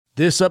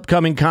This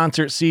upcoming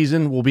concert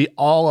season will be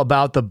all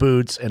about the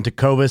boots, and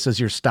Tecovas is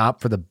your stop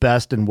for the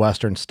best in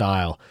Western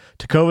style.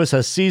 Tecovas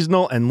has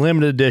seasonal and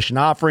limited edition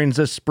offerings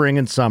this spring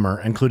and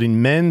summer,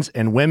 including men's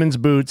and women's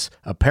boots,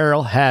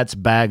 apparel, hats,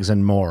 bags,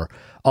 and more.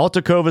 All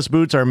Tecovas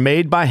boots are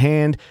made by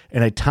hand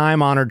in a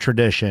time-honored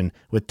tradition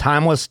with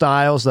timeless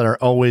styles that are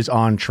always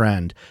on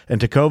trend. And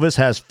Tecovas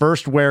has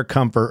first wear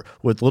comfort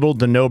with little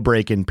to no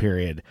break-in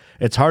period.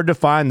 It's hard to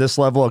find this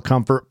level of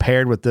comfort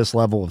paired with this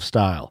level of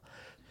style.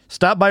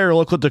 Stop by your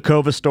local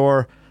Tecovas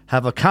store,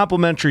 have a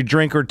complimentary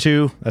drink or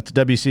two, that's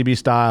WCB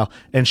style,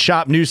 and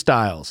shop new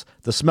styles.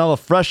 The smell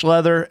of fresh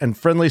leather and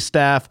friendly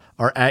staff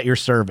are at your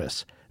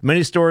service.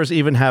 Many stores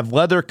even have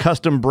leather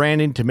custom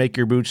branding to make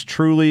your boots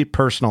truly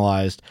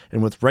personalized.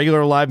 And with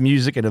regular live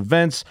music and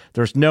events,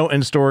 there's no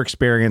in-store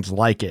experience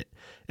like it.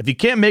 If you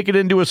can't make it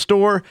into a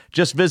store,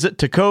 just visit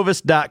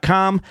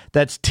tecovas.com.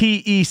 That's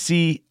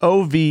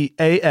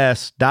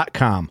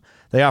TECOVAS.com.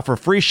 They offer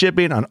free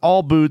shipping on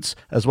all boots,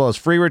 as well as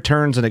free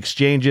returns and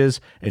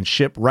exchanges, and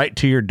ship right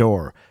to your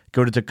door.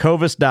 Go to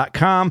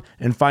tecovas.com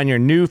and find your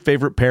new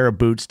favorite pair of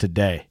boots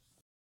today.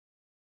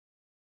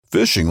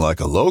 Fishing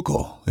like a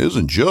local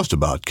isn't just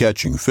about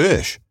catching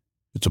fish.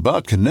 It's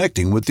about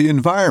connecting with the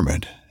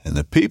environment and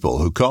the people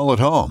who call it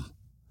home.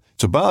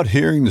 It's about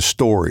hearing the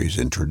stories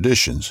and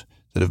traditions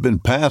that have been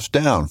passed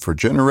down for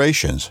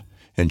generations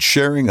and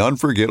sharing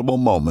unforgettable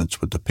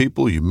moments with the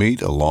people you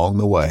meet along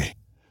the way.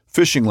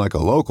 Fishing like a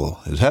local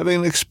is having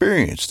an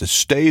experience that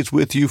stays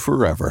with you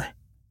forever.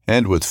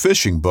 And with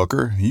Fishing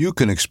Booker, you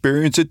can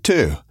experience it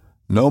too,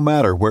 no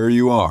matter where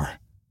you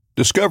are.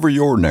 Discover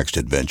your next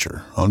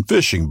adventure on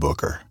Fishing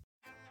Booker.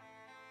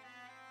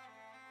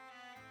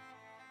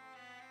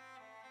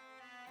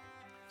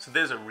 So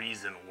there's a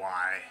reason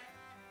why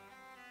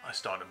I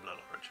started Blood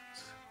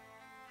Origins.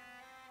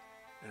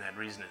 And that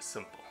reason is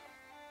simple.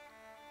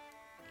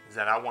 Is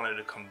that I wanted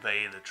to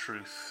convey the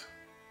truth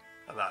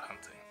about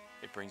hunting.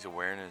 It brings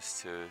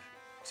awareness to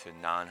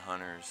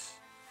non-hunters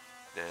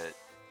that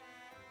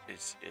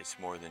it's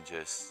more than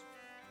just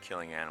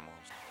killing animals.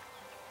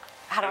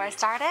 How do I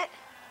start it?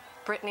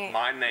 Brittany.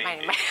 My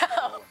name is...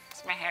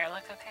 Does my hair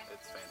look okay?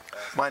 It's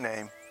fantastic. My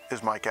name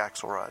is Mike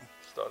Axelrod.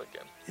 Start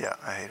again. Yeah,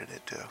 I hated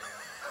it too.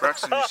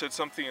 Braxton, you said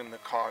something in the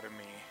car to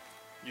me.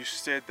 You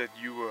said that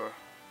you were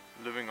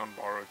living on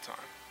borrowed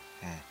time.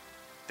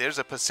 There's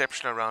a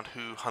perception around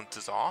who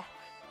hunters are,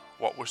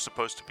 what we're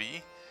supposed to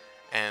be,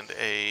 and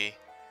a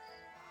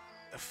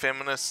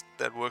feminist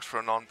that works for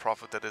a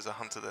non-profit that is a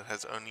hunter that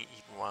has only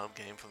eaten wild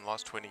game for the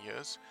last 20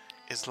 years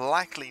is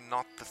likely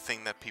not the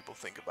thing that people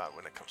think about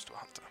when it comes to a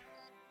hunter.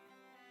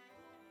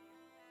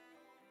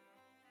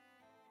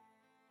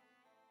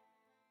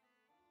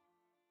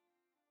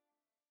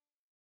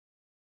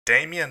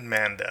 Damian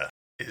Manda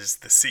is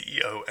the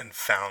CEO and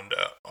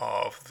founder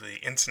of the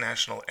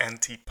International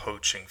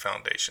Anti-Poaching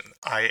Foundation,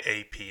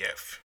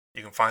 IAPF.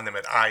 You can find them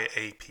at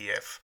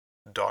iapf.org.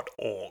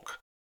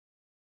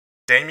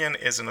 Damian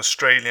is an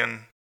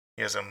Australian.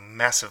 He has a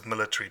massive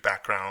military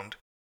background,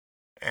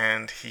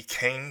 and he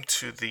came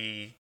to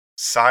the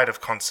side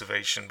of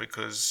conservation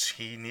because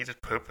he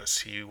needed purpose.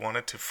 He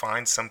wanted to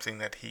find something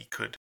that he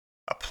could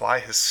apply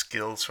his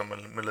skills from a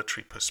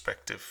military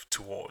perspective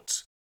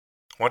towards.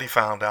 What he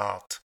found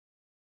out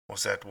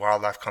was that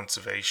wildlife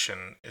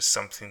conservation is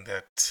something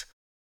that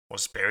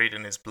was buried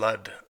in his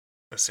blood,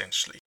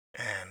 essentially.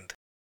 And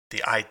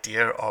the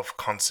idea of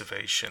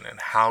conservation and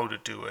how to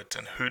do it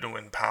and who to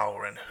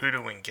empower and who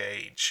to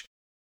engage,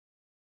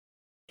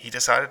 he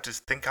decided to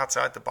think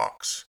outside the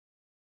box.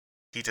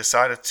 He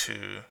decided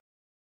to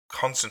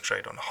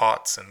concentrate on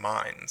hearts and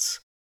minds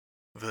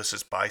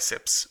versus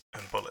biceps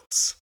and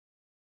bullets.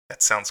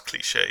 That sounds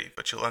cliche,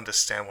 but you'll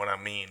understand what I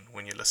mean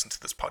when you listen to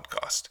this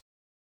podcast.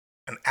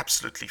 An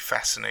absolutely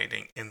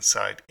fascinating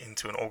insight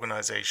into an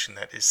organization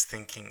that is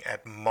thinking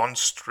at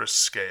monstrous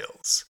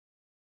scales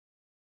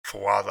for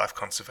wildlife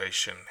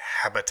conservation,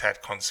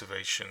 habitat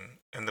conservation,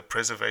 and the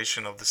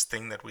preservation of this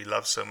thing that we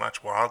love so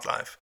much,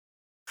 wildlife,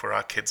 for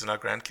our kids and our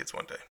grandkids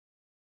one day.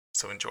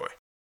 So enjoy.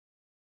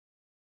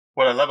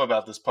 What I love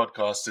about this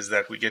podcast is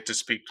that we get to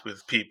speak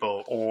with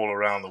people all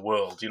around the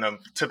world. You know,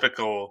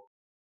 typical,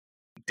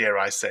 dare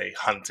I say,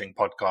 hunting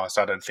podcast.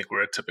 I don't think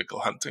we're a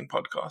typical hunting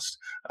podcast.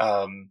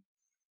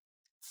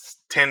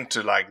 Tend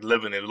to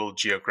live in a little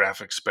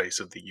geographic space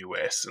of the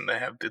US, and they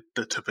have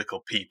the typical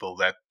people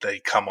that they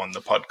come on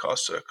the podcast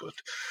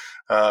circuit.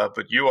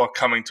 But you are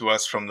coming to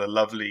us from the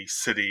lovely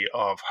city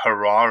of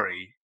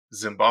Harare,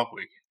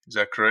 Zimbabwe. Is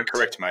that correct?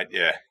 Correct, mate.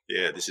 Yeah,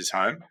 this is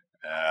home.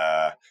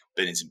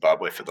 Been in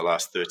Zimbabwe for the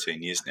last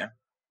 13 years now.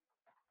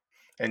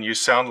 And you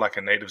sound like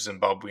a native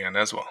Zimbabwean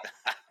as well.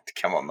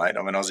 Come on, mate.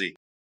 I'm an Aussie.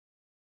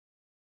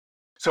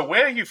 So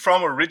where are you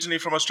from? Originally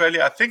from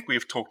Australia? I think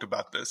we've talked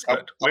about this,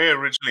 but where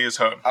originally is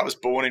home? I was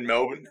born in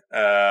Melbourne,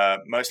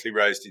 mostly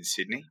raised in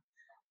Sydney,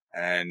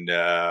 and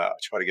I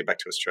try to get back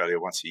to Australia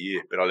once a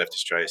year, but I left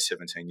Australia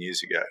 17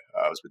 years ago.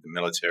 I was with the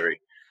military,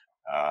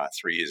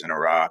 3 years in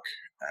Iraq,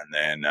 and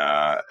then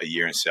a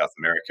year in South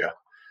America,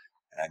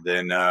 and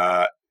then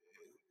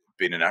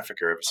been in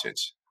Africa ever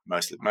since.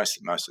 most of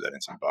that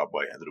in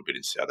Zimbabwe, a little bit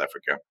in South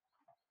Africa,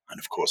 and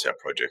of course our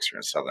projects are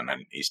in Southern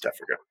and East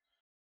Africa.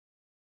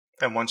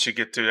 And once you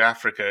get to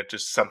Africa,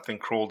 just something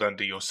crawled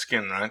under your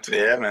skin, right?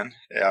 Yeah, man.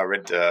 Yeah, I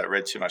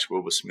read too much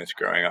Wilbur Smith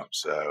growing up,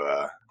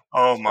 so.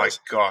 Oh my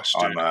gosh,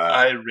 dude!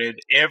 I read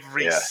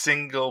every yeah.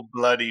 single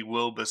bloody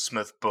Wilbur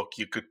Smith book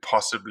you could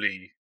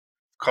possibly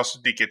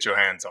get your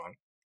hands on.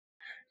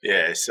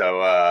 Yeah,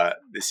 so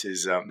this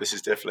is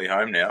definitely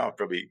home now. I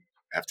probably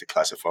have to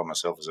classify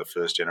myself as a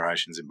first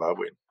generation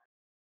Zimbabwean.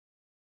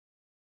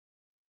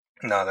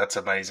 No, that's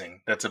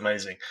amazing. That's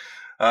amazing.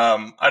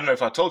 I don't know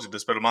if I told you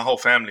this, but my whole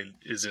family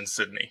is in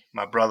Sydney.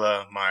 My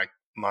brother, my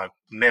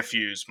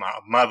nephews, my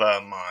mother,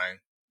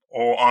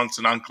 all aunts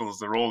and uncles,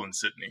 they're all in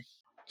Sydney.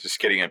 Just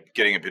getting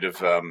a bit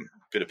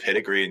of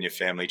pedigree in your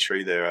family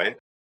tree there, eh?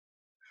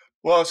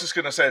 Well, I was just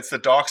going to say it's the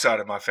dark side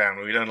of my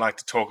family. We don't like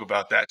to talk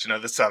about that. You know,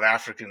 the South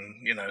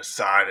African,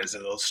 side is a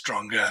little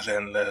stronger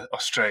than the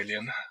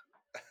Australian.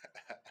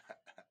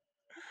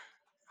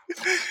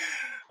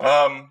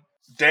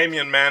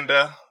 Damien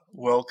Mander,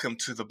 welcome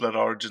to the Blood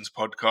Origins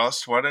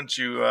podcast. Why don't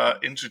you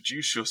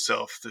introduce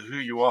yourself to who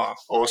you are?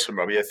 Awesome,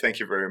 Robbie. Yeah, thank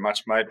you very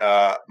much, mate.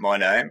 My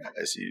name,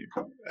 as you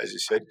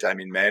said,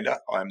 Damien Mander.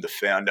 I am the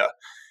founder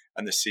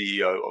and the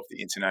CEO of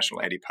the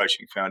International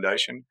Anti-Poaching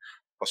Foundation.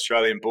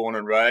 Australian born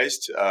and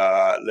raised,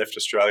 left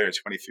Australia in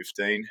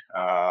 2015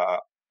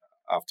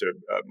 after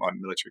my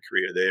military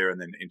career there, and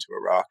then into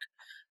Iraq.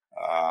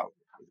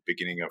 The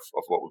beginning of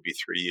what would be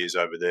 3 years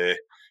over there.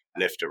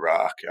 Left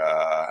Iraq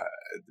at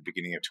the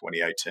beginning of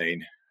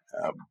 2018.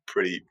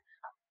 Pretty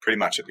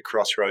much at the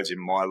crossroads in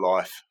my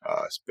life.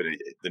 Spent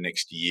the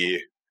next year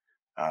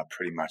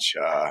pretty much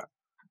a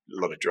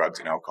lot of drugs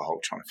and alcohol,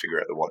 trying to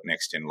figure out the what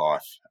next in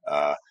life.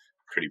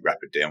 Pretty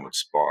rapid downward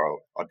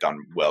spiral. I'd done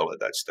well at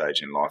that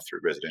stage in life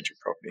through residential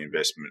property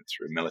investment,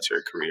 through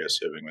military career,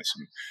 serving with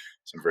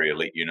some very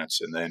elite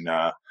units, and then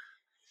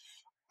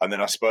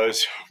I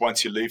suppose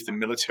once you leave the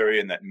military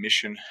and that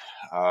mission,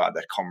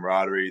 that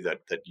camaraderie,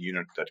 that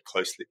unit, that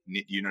closely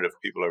knit unit of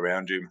people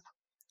around you,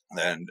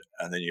 and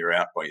then you're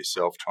out by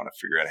yourself trying to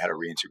figure out how to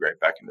reintegrate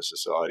back into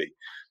society.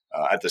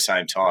 At the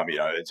same time,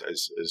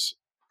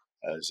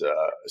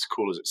 as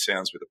cool as it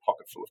sounds, with a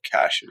pocket full of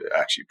cash, it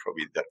actually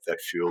probably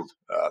that fueled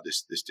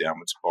this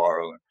downward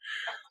spiral.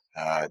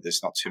 And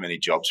there's not too many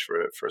jobs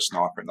for a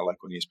sniper in the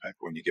local newspaper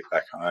when you get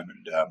back home.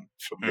 And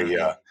for me,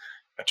 a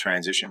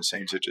transition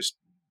seemed to just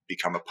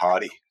become a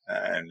party.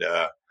 And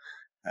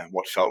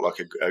what felt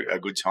like a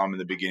good time in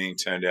the beginning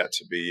turned out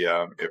to be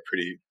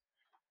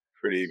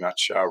pretty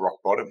much rock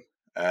bottom.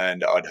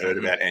 And I'd heard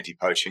about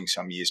anti-poaching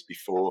some years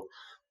before.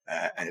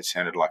 And it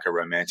sounded like a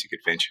romantic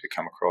adventure to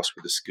come across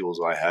with the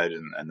skills I had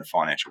and the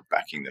financial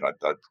backing that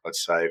I'd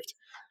saved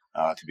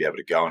to be able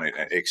to go and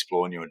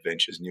explore new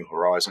adventures, new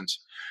horizons.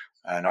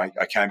 And I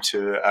came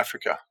to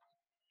Africa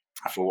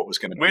for what was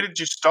going to be. Where did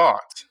you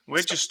start?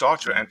 Where did you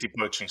start your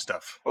anti-poaching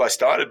stuff? Well, I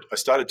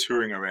started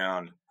touring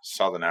around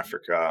Southern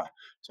Africa.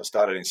 So I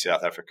started in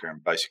South Africa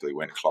and basically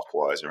went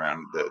clockwise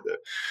around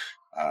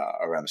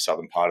around the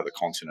southern part of the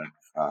continent.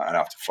 And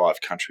after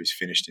 5 countries,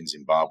 finished in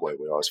Zimbabwe,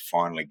 where I was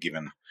finally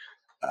given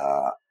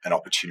an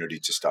opportunity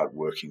to start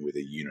working with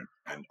a unit.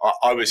 And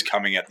I was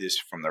coming at this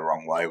from the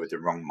wrong way, with the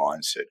wrong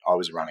mindset. I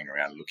was running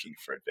around looking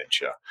for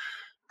adventure.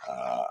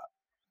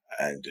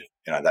 And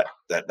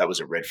that was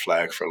a red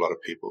flag for a lot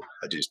of people.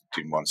 I just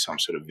didn't want some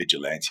sort of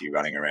vigilante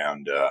running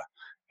around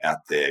out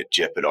there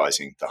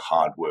jeopardizing the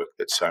hard work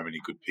that so many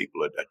good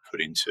people had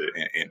put into,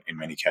 in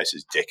many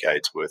cases,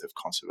 decades worth of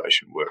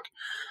conservation work.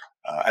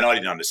 And I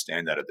didn't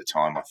understand that at the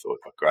time. I thought,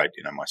 oh, great,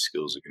 my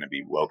skills are going to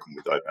be welcomed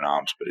with open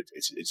arms, but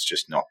it's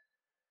just not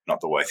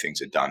the way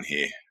things are done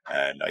here.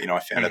 And, I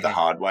found it the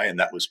hard way, and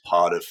that was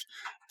part of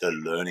the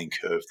learning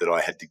curve that I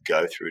had to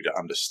go through to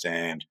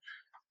understand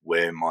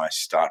where my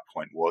start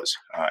point was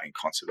in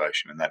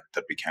conservation. And that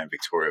became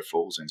Victoria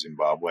Falls in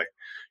Zimbabwe,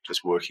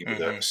 just working with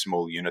a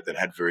small unit that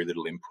had very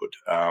little input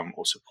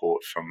or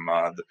support from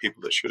the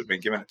people that should have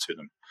been given it to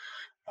them.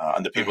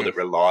 And the people that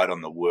relied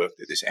on the work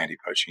that this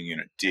anti-poaching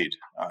unit did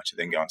to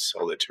then go and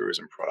sell their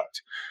tourism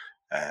product.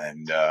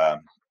 And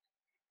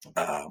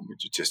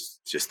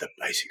just the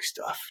basic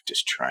stuff,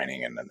 just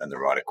training and the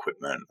right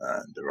equipment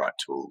and the right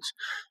tools.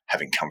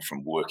 Having come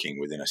from working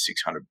within a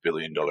 $600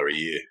 billion a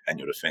year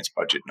annual defense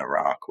budget in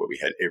Iraq, where we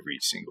had every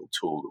single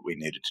tool that we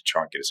needed to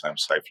try and get us home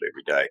safely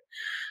every day,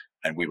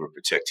 and we were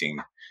protecting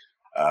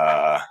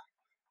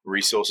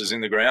resources in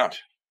the ground.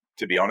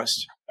 To be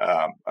honest,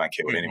 I don't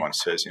care what anyone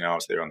says. I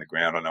was there on the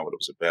ground. I know what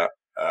it was about.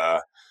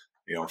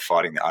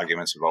 Fighting the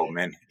arguments of old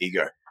men,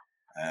 ego,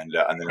 and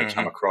then we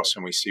come across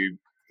and we see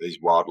these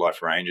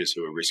wildlife rangers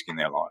who are risking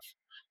their life,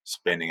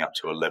 spending up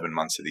to 11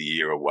 months of the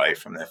year away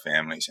from their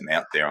families and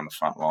out there on the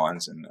front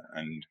lines and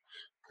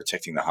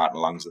protecting the heart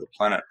and lungs of the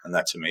planet. And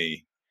that, to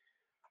me,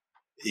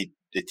 it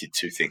did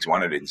 2 things.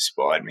 One, it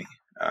inspired me,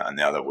 and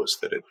the other was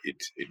that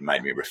it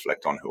made me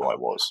reflect on who I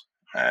was.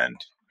 And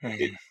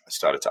I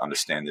started to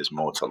understand there's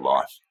more to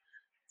life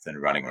than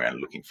running around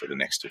looking for the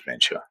next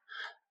adventure.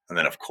 And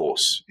then, of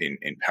course, in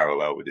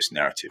parallel with this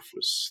narrative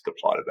was the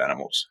plight of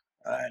animals.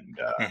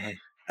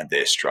 And and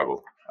their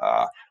struggle.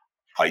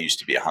 I used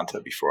to be a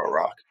hunter before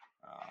Iraq,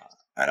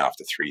 and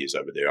after 3 years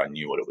over there, I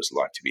knew what it was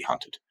like to be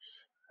hunted,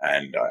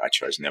 and I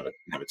chose never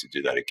to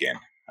do that again.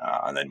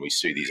 And then we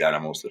see these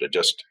animals that are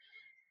just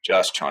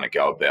trying to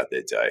go about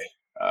their day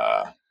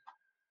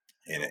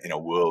in a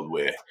world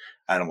where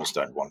animals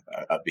don't want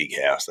a big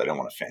house, they don't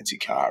want a fancy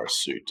car or a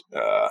suit,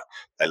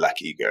 they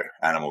lack ego.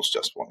 Animals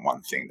just want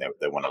one thing,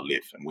 they want to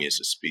live, and we as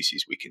a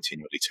species, we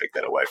continually take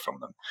that away from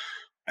them.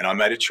 And I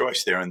made a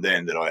choice there and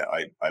then that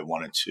I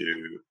wanted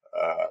to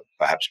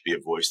perhaps be a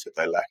voice that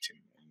they lacked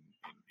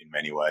in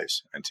many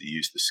ways, and to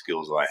use the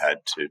skills I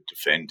had to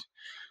defend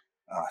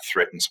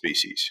threatened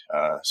species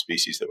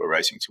that were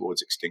racing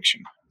towards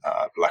extinction,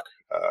 black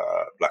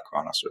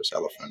rhinoceros,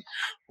 elephant,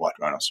 white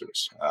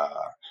rhinoceros,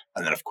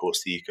 and then of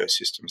course the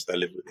ecosystems they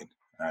live within.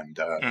 And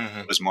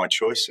it was my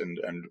choice,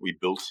 and we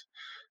built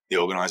the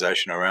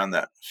organisation around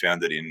that.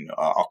 Founded in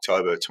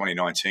October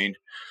 2019.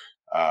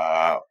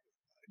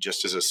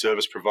 Just as a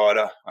service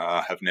provider,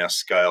 have now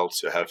scaled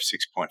to have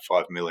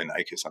 6.5 million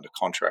acres under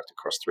contract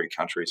across 3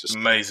 countries.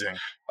 Amazing.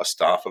 A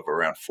staff of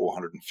around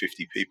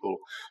 450 people.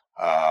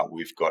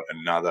 We've got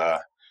another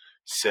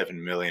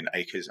 7 million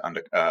acres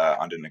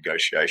under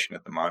negotiation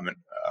at the moment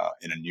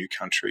in a new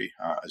country,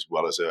 as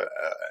well as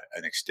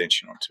an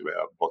extension onto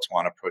our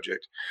Botswana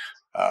project.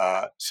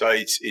 So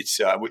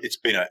it's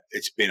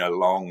been a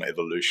long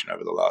evolution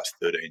over the last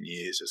 13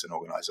 years as an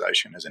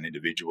organisation, as an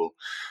individual.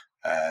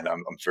 And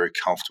I'm very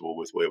comfortable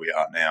with where we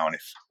are now. And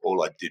if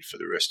all I did for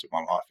the rest of my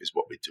life is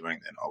what we're doing,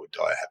 then I would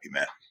die a happy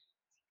man.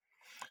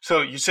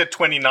 So you said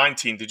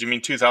 2019. Did you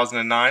mean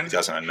 2009?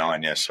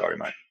 2009, yes. Sorry,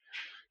 mate.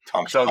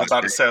 So I was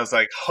about to say, I was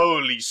like,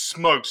 holy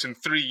smokes, in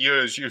 3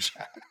 years you...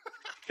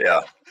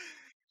 Yeah.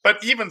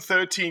 But even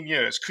 13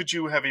 years, could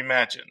you have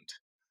imagined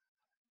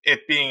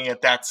it being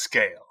at that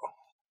scale?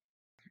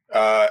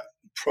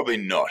 Probably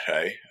not,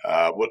 hey?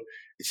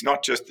 It's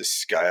not just the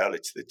scale,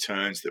 it's the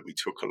turns that we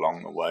took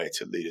along the way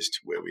to lead us to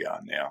where we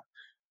are now.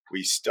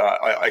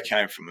 I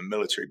came from a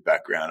military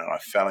background, and I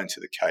fell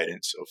into the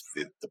cadence of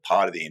the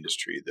part of the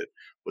industry that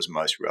was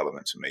most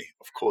relevant to me.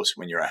 Of course,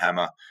 when you're a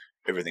hammer,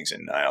 everything's a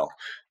nail.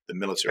 The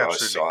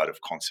militarized side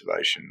of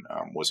conservation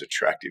was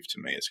attractive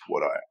to me.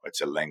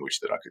 It's a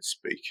language that I could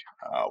speak.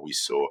 We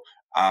saw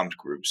armed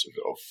groups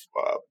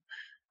of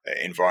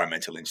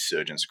environmental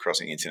insurgents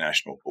crossing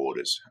international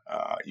borders,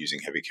 using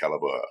heavy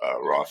caliber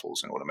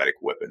rifles and automatic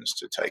weapons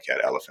to take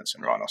out elephants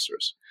and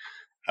rhinoceros.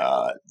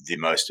 The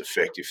most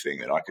effective thing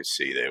that I could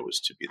see there was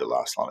to be the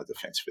last line of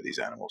defense for these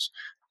animals.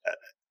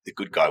 The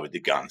good guy with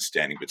the gun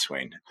standing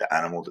between the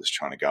animal that's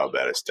trying to go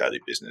about its daily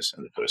business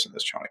and the person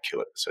that's trying to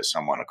kill it. So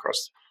someone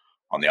across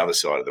on the other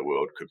side of the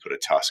world could put a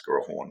tusk or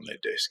a horn on their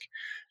desk.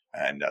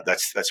 And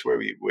that's where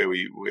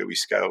we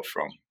scaled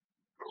from.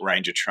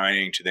 Ranger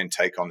training to then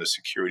take on the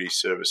security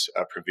service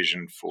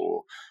provision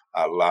for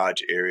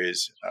large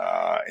areas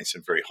in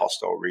some very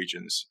hostile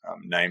regions,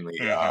 namely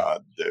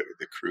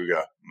the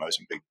Kruger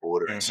Mozambique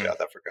border in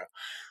South Africa.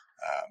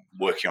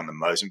 Working on the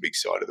Mozambique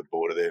side of the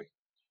border there,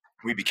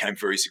 we became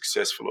very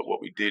successful at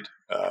what we did.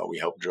 We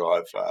helped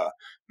drive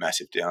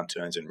massive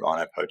downturns in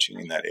rhino poaching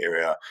in that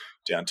area,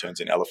 downturns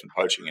in elephant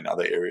poaching in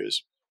other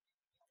areas.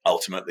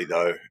 Ultimately,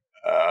 though,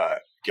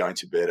 going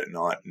to bed at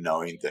night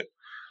knowing that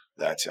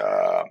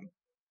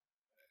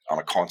on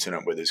a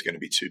continent where there's going to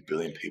be 2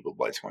 billion people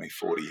by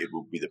 2040, it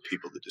will be the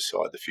people that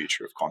decide the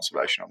future of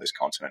conservation on this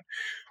continent,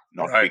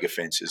 not bigger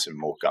fences and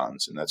more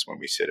guns. And that's when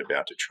we set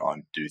about to try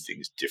and do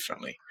things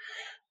differently.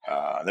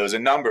 There was a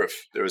number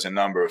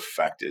of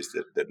factors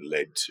that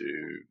led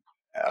to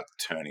our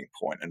turning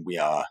point, and we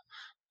are,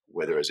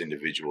 whether as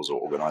individuals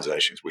or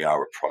organisations, we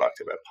are a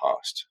product of our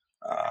past.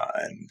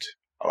 And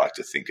I like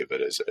to think of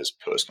it as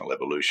personal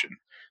evolution.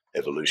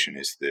 Evolution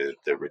is the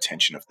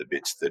retention of the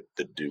bits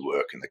that do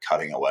work and the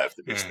cutting away of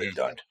the bits that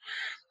don't.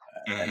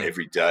 And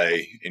every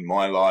day in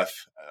my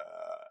life,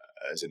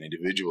 as an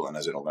individual and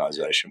as an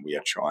organisation, we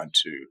are trying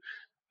to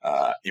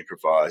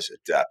improvise,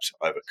 adapt,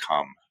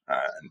 overcome,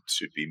 and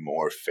to be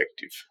more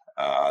effective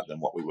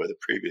than what we were the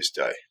previous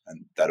day.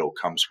 And that all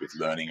comes with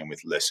learning and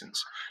with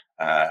lessons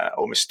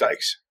or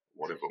mistakes,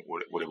 whatever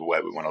way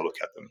we want to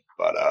look at them.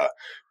 But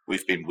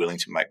we've been willing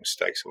to make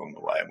mistakes along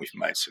the way, and we've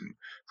made some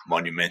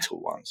monumental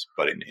ones.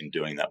 But in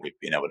doing that, we've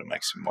been able to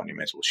make some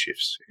monumental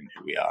shifts in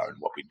who we are and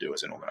what we do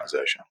as an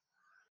organisation.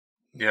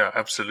 Yeah,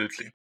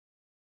 absolutely.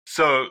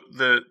 So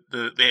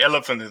the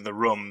elephant in the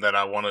room that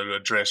I wanted to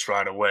address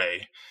right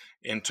away,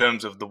 in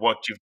terms of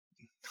what you've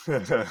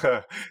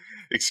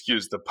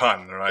excuse the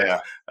pun, right?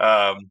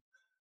 Yeah.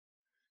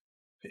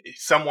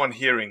 Someone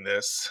hearing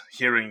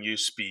you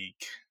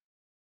speak,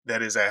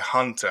 that is a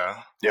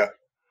hunter,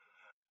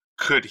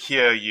 could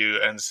hear you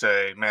and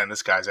say, man,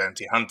 this guy's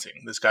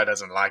anti-hunting. This guy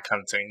doesn't like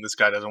hunting. This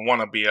guy doesn't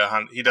want to be a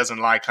hunter. He doesn't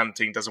like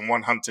hunting, doesn't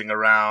want hunting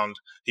around.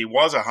 He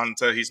was a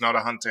hunter. He's not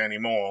a hunter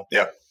anymore.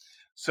 Yeah.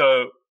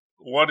 So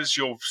what is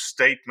your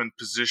statement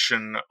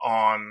position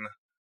on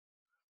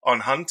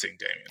hunting,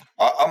 Damien?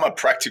 I'm a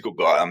practical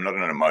guy. I'm not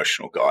an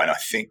emotional guy. And I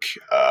think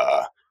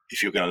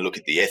if you're going to look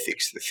at the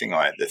ethics, the thing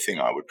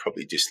I would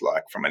probably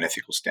dislike from an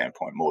ethical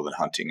standpoint more than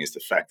hunting is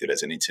the fact that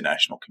as an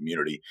international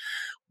community,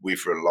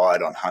 we've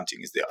relied on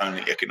hunting as the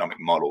only economic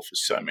model for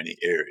so many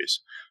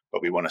areas.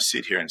 But we want to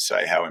sit here and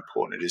say how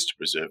important it is to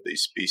preserve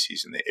these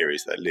species in the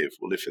areas they live.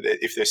 Well,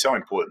 if they're so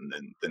important,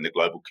 then the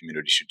global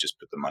community should just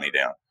put the money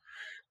down.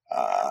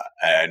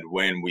 And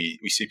when we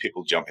see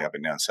people jumping up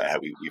and down saying, hey,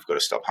 we've got to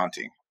stop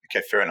hunting.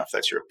 Okay, fair enough,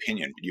 that's your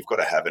opinion, but you've got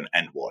to have an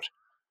and what.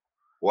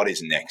 What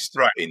is next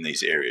in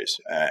these areas?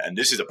 And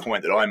this is a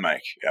point that I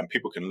make.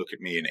 People can look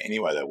at me in any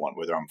way they want,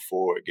 whether I'm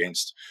for or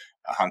against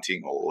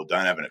hunting or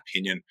don't have an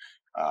opinion.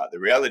 The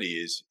reality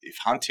is, if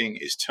hunting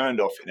is turned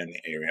off in an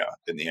area,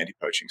 then the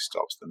anti-poaching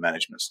stops, the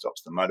management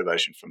stops, the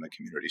motivation from the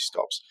community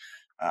stops.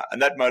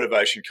 And that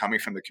motivation coming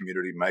from the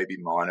community may be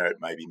minor, it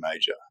may be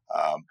major.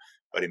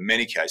 But in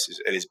many cases,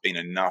 it has been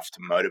enough to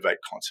motivate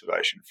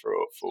conservation for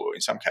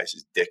in some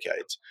cases,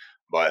 decades,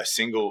 by a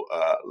single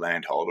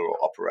landholder or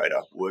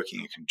operator working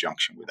in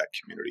conjunction with that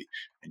community.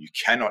 And you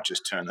cannot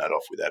just turn that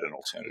off without an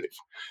alternative.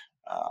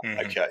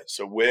 Okay,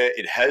 so where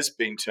it has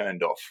been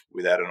turned off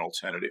without an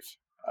alternative,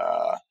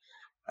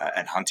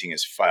 and hunting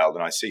has failed,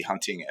 and I see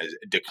hunting as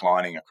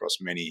declining across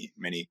many,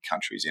 many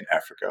countries in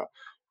Africa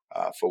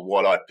for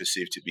what I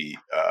perceive to be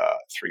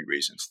three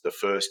reasons. The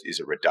first is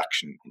a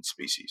reduction in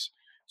species.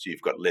 So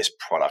you've got less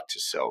product to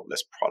sell,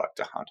 less product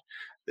to hunt.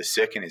 The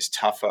second is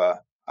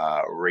tougher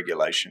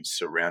regulations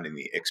surrounding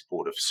the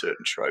export of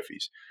certain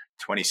trophies.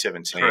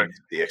 2017, Correct.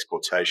 The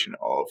exportation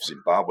of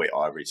Zimbabwe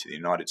ivory to the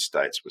United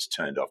States was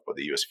turned off by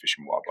the US Fish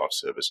and Wildlife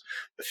Service,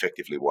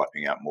 effectively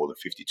wiping out more than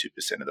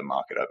 52% of the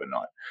market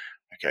overnight.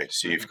 Okay,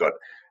 so you've got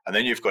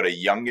a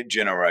younger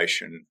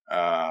generation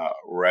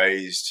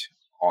raised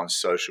on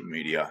social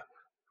media.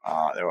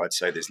 I'd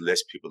say there's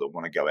less people that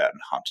want to go out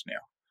and hunt now.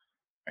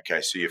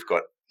 Okay, so you've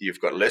got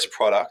less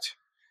product,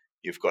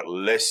 you've got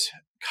less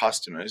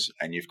customers,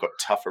 and you've got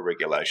tougher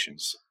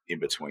regulations in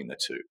between the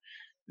two.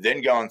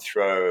 Then go and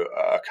throw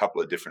a couple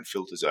of different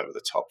filters over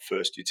the top.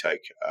 First, you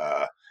take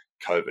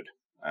COVID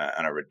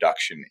and a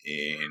reduction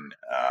in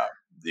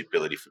the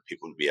ability for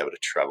people to be able to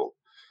travel.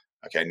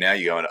 Okay, now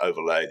you go and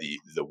overlay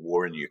the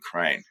war in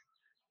Ukraine,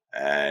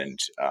 and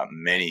I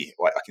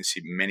can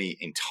see many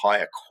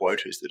entire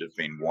quotas that have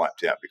been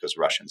wiped out because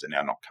Russians are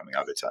now not coming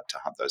over to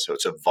hunt those. So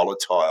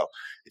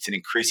it's an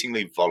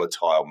increasingly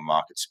volatile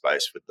market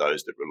space for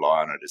those that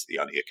rely on it as the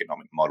only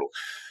economic model.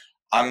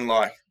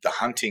 Unlike the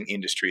hunting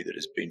industry that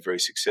has been very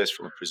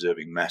successful in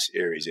preserving mass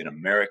areas in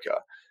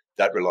America,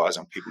 that relies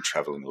on people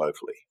traveling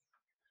locally.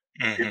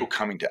 Mm-hmm. People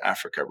coming to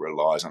Africa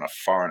relies on a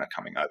foreigner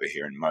coming over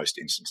here in most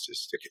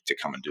instances to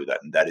come and do that,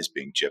 and that is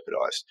being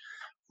jeopardized.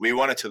 We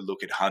wanted to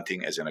look at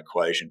hunting as an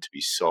equation to be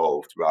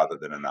solved rather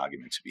than an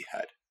argument to be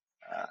had.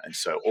 And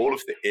so all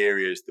of the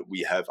areas that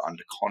we have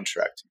under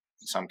contract,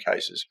 in some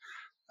cases,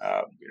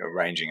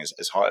 ranging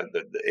as high,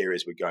 the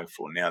areas we're going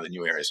for now, the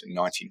new areas, a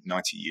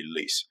 90-year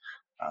lease.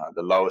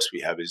 The lowest we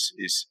have is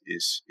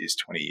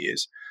 20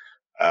 years.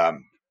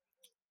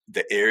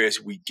 The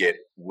areas we get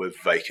were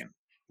vacant.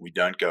 We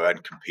don't go out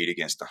and compete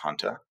against the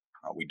hunter.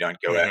 We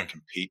don't go out and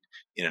compete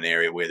in an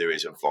area where there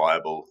is a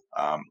viable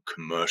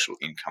commercial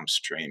income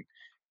stream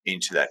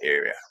into that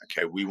area.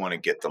 Okay, we want to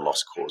get the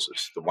lost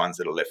causes, the ones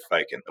that are left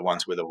vacant, the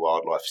ones where the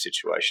wildlife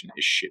situation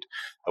is shit,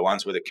 the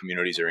ones where the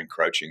communities are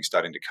encroaching,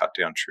 starting to cut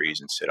down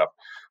trees and set up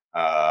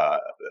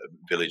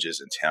villages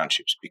and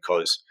townships,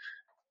 because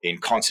in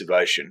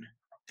conservation,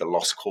 the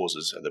lost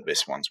causes are the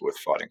best ones worth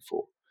fighting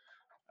for.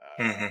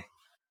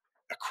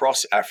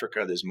 Across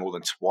Africa, there's more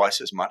than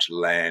twice as much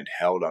land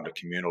held under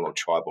communal or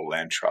tribal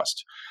land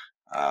trust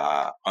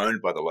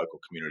owned by the local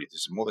community.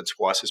 There's more than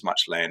twice as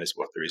much land as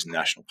what there is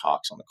national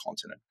parks on the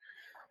continent.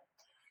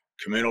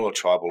 Communal or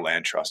tribal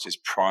land trust is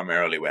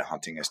primarily where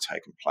hunting has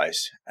taken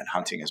place, and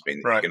hunting has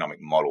been the economic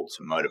model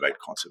to motivate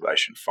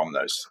conservation from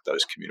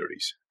those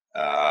communities.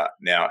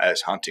 Now,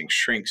 as hunting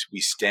shrinks, we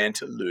stand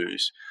to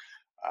lose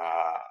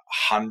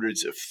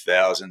hundreds of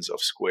thousands of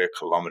square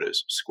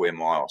kilometres, square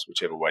miles,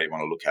 whichever way you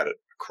want to look at it,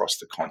 across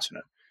the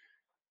continent.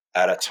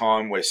 At a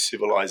time where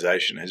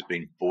civilization has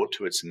been brought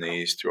to its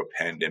knees through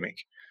a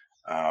pandemic,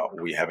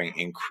 we're having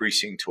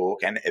increasing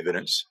talk and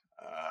evidence.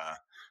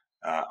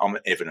 I'm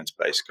an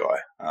evidence-based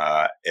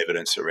guy,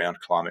 evidence around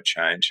climate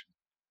change.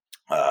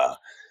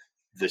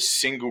 The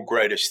single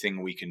greatest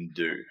thing we can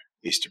do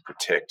is to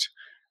protect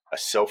a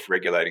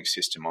self-regulating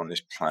system on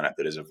this planet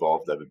that has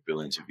evolved over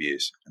billions of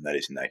years, and that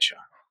is nature.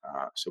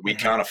 So we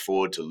can't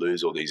afford to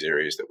lose all these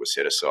areas that were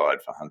set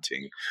aside for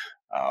hunting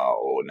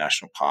or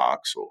national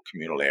parks or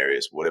communal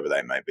areas, whatever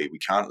they may be. We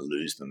can't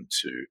lose them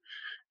to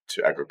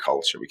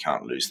agriculture. We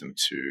can't lose them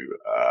to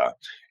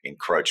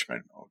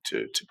encroachment or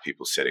to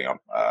people setting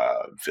up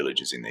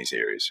villages in these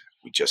areas.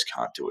 We just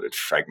can't do it. It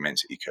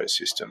fragments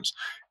ecosystems.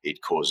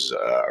 It causes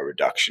a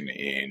reduction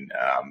in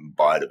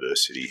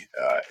biodiversity.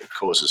 It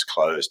causes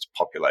closed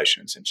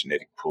populations and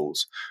genetic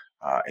pools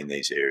in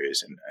these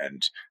areas.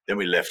 And then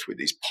we're left with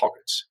these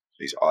pockets,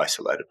 these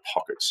isolated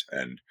pockets.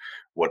 And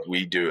what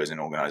we do as an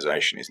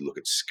organization is look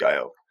at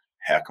scale.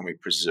 How can we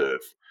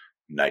preserve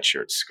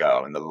nature at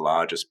scale in the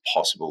largest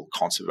possible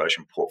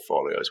conservation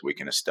portfolios we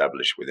can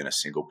establish within a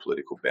single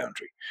political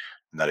boundary.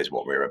 And that is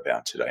what we're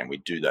about today. And we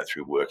do that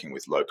through working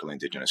with local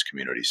Indigenous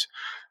communities.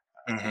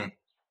 Mm-hmm.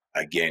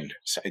 Again,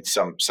 in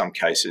some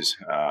cases,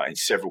 in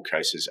several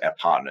cases, our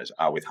partners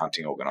are with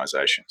hunting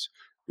organisations.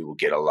 We will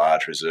get a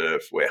large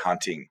reserve where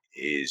hunting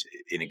is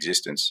in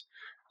existence,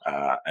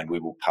 and we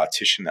will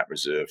partition that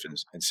reserve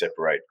and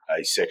separate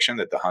a section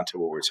that the hunter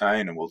will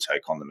retain, and we'll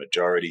take on the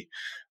majority,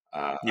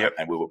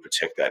 and we will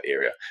protect that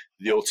area.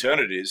 The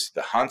alternative is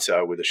the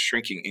hunter, with a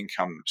shrinking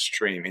income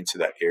stream into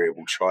that area,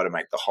 will try to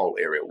make the whole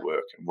area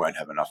work and won't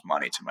have enough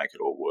money to make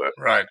it all work.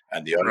 Right.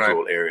 And the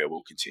overall area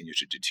will continue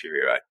to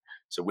deteriorate.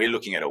 So we're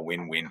looking at a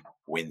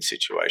win-win-win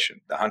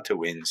situation. The hunter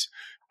wins,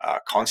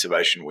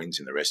 conservation wins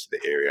in the rest of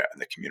the area,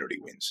 and the community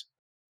wins.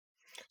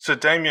 So,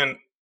 Damien,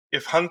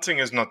 if hunting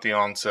is not the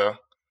answer,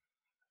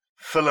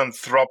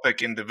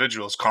 philanthropic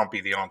individuals can't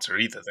be the answer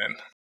either then.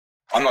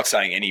 I'm not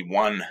saying any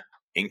one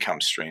income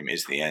stream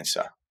is the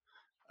answer.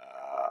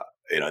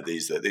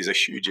 These are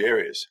huge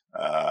areas.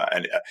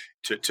 And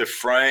to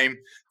frame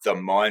the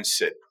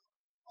mindset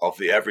of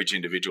the average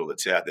individual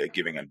that's out there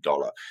giving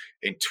 $1.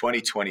 In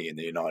 2020 in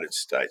the United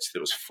States,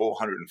 there was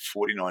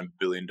 $449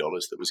 billion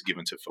that was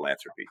given to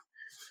philanthropy.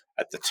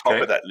 At the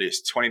top of that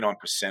list, 29%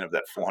 of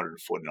that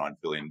 $449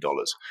 billion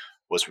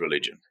was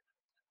religion.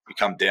 You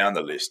come down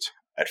the list,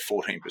 at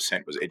 14%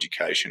 was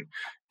education,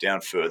 down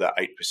further,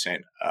 8%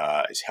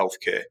 is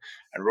healthcare,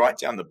 and right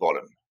down the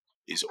bottom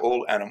is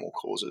all animal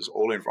causes,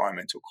 all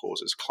environmental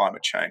causes,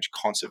 climate change,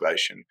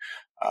 conservation,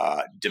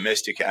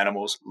 domestic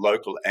animals,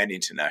 local and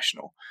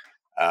international.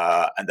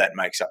 And that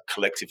makes up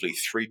collectively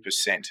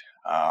 3%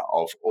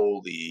 of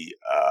all the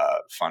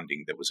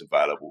funding that was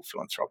available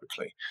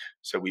philanthropically.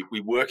 So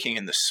we're working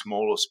in the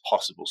smallest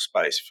possible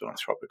space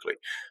philanthropically.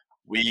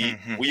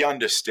 We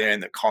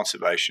understand that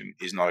conservation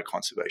is not a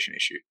conservation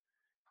issue.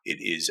 It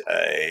is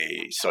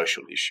a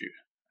social issue.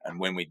 And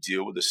when we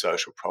deal with the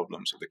social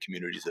problems of the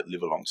communities that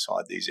live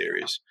alongside these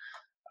areas,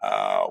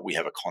 we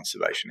have a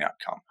conservation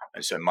outcome.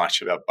 And so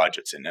much of our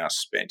budgets are now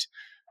spent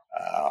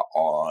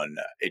on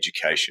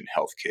education,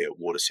 healthcare,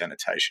 water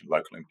sanitation,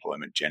 local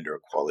employment, gender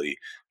equality,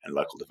 and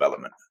local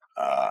development.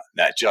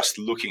 Now, just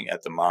looking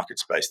at the market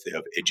space there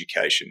of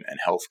education and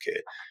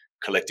healthcare,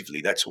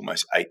 collectively, that's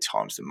almost 8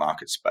 times the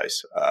market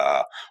space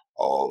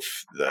of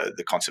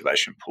the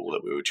conservation pool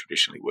that we were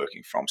traditionally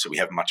working from. So we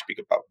have much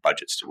bigger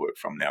budgets to work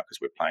from now because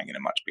we're playing in a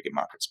much bigger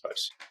market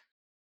space.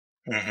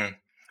 Mm-hmm.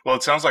 Well,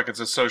 it sounds like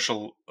it's a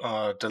social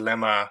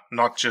dilemma,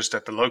 not just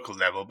at the local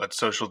level, but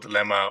social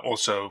dilemma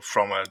also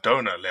from a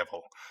donor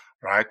level,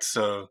 right?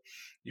 So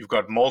you've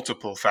got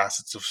multiple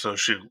facets of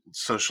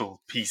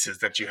social pieces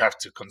that you have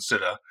to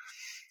consider.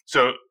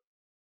 So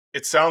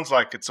it sounds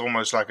like it's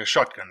almost like a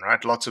shotgun,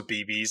 right? Lots of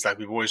BBs, like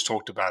we've always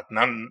talked about.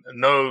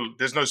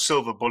 There's no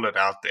silver bullet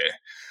out there.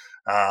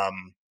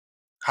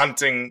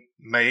 Hunting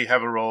may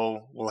have a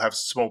role. We'll have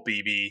small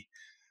BB,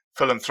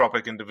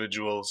 philanthropic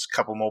individuals,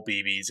 couple more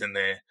BBs in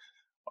there.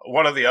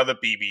 What are the other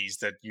BBs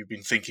that you've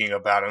been thinking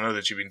about? I know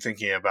that you've been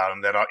thinking about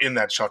them that are in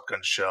that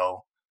shotgun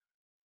shell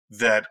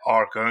that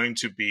are going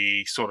to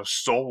be sort of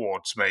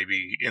stalwarts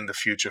maybe in the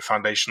future,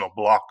 foundational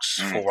blocks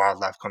for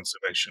wildlife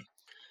conservation.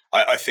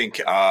 I think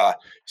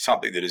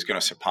something that is going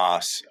to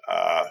surpass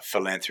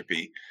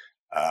philanthropy,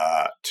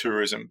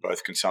 tourism,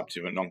 both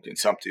consumptive and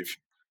non-consumptive,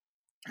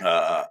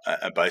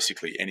 and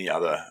basically any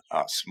other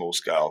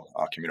small-scale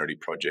community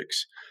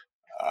projects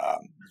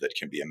that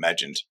can be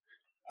imagined,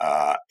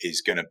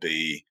 is going to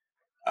be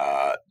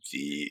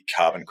the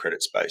carbon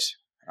credit space.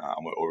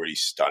 And we're already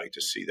starting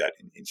to see that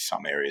in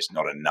some areas,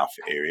 not enough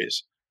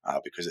areas,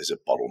 because there's a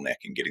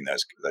bottleneck in getting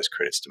those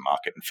credits to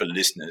market. And for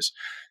listeners,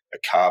 a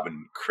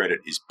carbon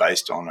credit is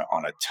based on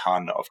a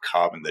ton of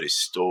carbon that is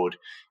stored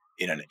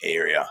in an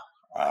area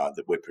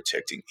that we're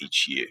protecting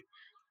each year.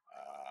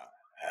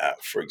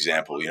 For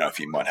example, if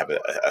you might have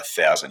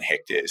 1,000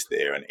 hectares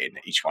there, and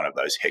each one of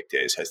those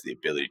hectares has the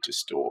ability to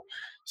store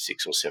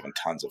 6 or 7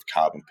 tons of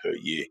carbon per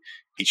year.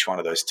 Each one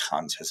of those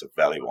tons has a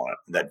value on it.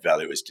 And that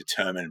value is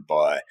determined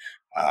by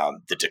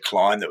the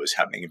decline that was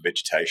happening in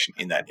vegetation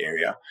in that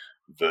area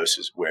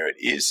versus where it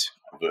is,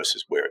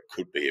 versus where it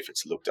could be if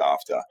it's looked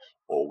after,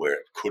 or where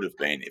it could have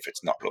been if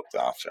it's not looked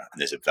after. And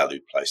there's a value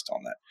placed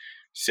on that.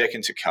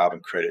 Second to carbon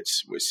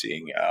credits, we're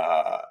seeing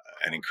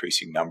an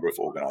increasing number of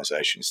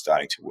organisations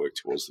starting to work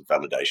towards the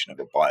validation of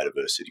a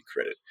biodiversity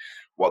credit.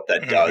 What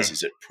that does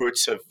is it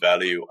puts a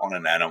value on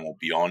an animal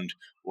beyond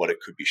what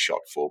it could be shot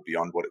for,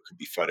 beyond what it could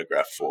be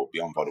photographed for,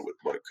 beyond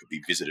what it could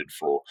be visited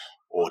for,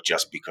 or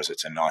just because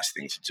it's a nice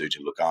thing to do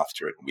to look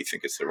after it and we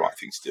think it's the right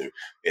thing to do.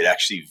 It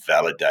actually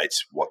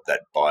validates what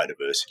that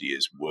biodiversity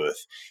is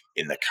worth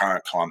in the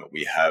current climate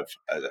we have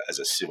as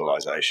a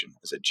civilization,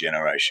 as a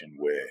generation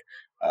where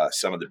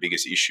some of the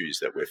biggest issues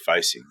that we're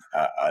facing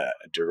are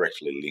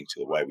directly linked to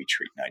the way we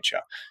treat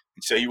nature.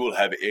 And so you will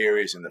have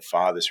areas in the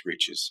farthest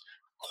reaches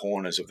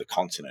corners of the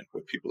continent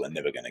where people are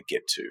never going to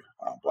get to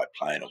by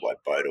plane or by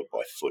boat or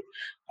by foot.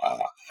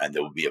 And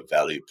there will be a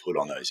value put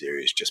on those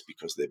areas just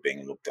because they're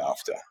being looked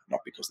after,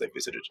 not because they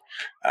visited.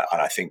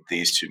 And I think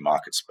these two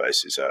market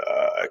spaces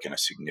are going to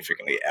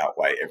significantly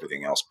outweigh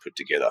everything else put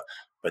together,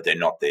 but they're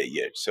not there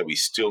yet. So we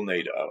still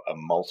need a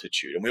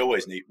multitude, and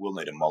will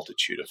need a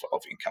multitude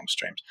of income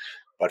streams.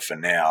 But for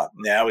now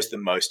is the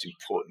most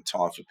important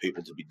time for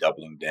people to be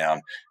doubling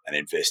down and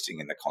investing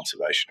in the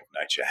conservation of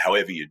nature,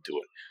 however you do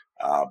it.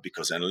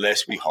 Because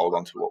unless we hold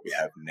on to what we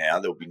have now,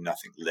 there will be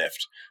nothing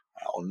left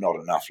or not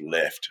enough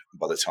left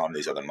by the time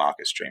these other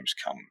market streams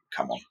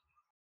come on.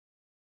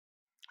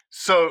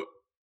 So,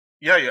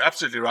 yeah, you're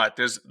absolutely right.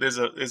 There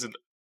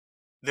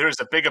is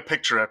a bigger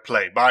picture at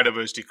play: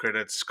 biodiversity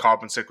credits,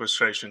 carbon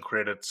sequestration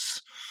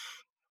credits,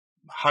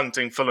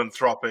 hunting,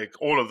 philanthropic.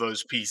 All of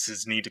those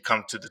pieces need to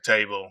come to the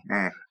table.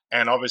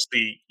 And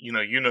obviously, you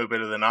know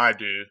better than I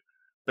do.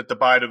 But the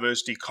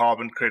biodiversity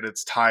carbon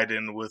credits tied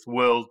in with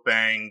World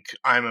Bank,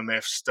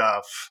 IMF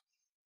stuff,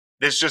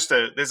 there's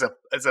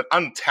an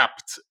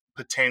untapped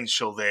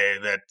potential there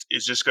that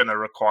is just going to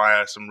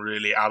require some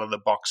really out of the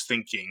box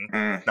thinking.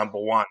 Number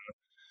one,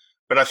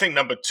 but I think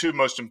number two,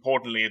 most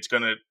importantly, it's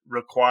going to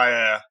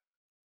require,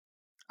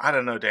 I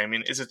don't know,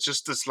 Damien, is it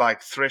just this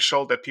like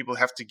threshold that people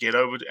have to get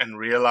over and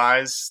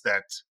realize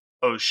that,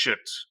 oh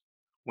shit,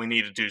 we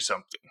need to do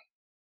something?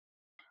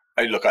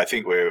 Look, I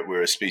think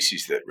we're a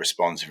species that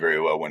responds very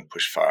well when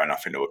pushed far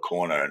enough into a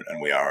corner,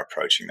 and we are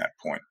approaching that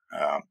point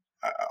on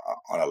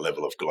a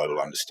level of global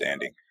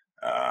understanding.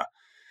 I'd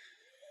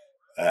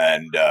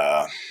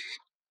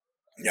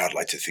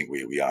like to think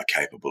we are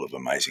capable of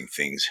amazing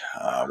things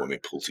when we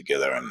pull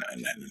together and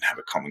have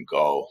a common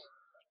goal.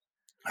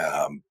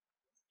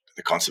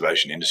 The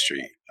conservation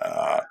industry,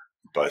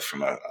 both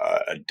from a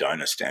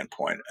donor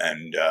standpoint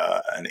and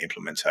an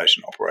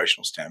implementation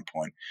operational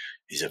standpoint,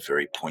 is a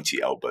very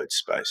pointy-elbowed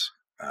space.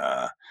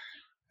 I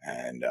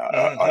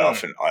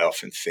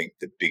often think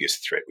the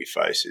biggest threat we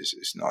face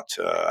is not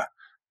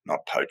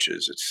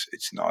poachers.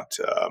 It's not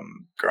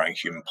growing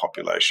human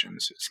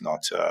populations. It's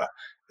not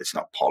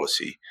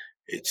policy.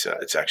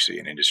 It's actually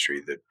an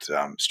industry that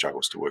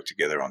struggles to work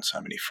together on so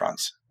many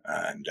fronts.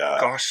 And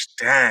gosh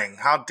dang,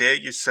 how dare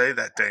you say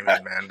that,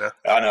 Damien Mander?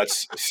 I know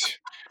it's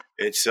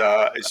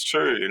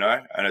true,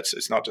 and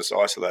it's not just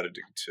isolated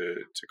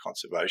to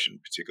conservation,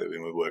 particularly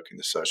when we work in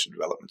the social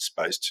development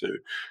space too.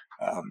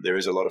 There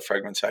is a lot of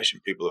fragmentation.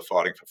 People are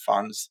fighting for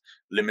funds,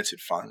 limited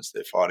funds.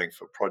 They're fighting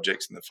for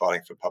projects, and they're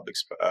fighting for public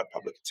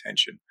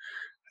attention.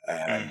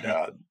 And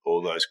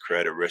all those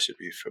create a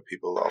recipe for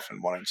people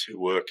often wanting to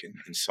work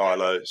in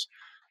silos,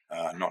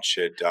 not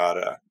share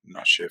data,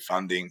 not share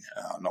funding,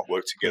 not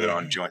work together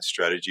on joint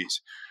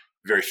strategies.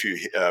 Very few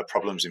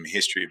problems in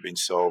history have been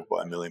solved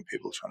by a million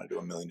people trying to do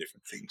a million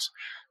different things.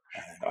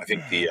 And I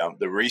think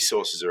the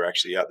resources are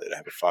actually out there to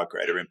have a far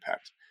greater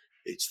impact.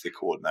 It's the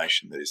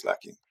coordination that is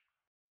lacking.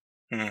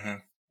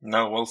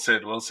 No, well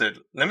said, well said.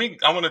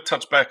 I want to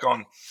touch back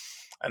on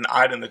an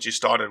item that you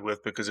started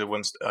with, because it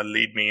wants to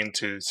lead me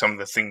into some of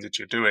the things that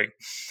you're doing.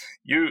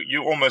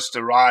 You almost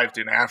arrived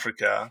in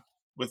Africa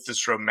with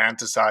this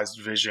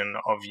romanticized vision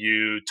of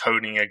you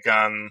toting a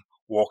gun,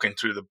 walking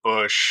through the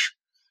bush,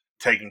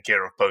 taking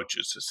care of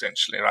poachers,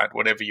 essentially, right?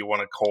 Whatever you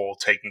want to call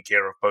taking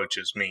care of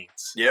poachers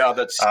means. Yeah,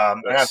 that's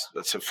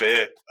a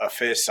fair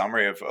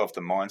summary of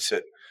the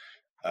mindset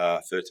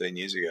 13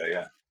 years ago.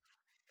 Yeah,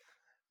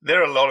 there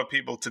are a lot of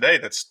people today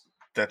that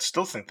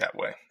still think that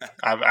way.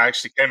 I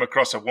actually came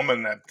across a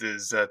woman that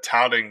is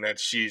touting that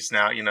she's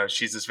now,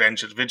 she's this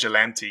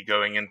vigilante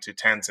going into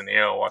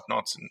Tanzania or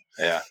whatnot,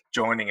 and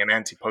joining an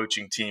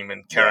anti-poaching team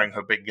and carrying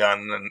her big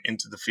gun and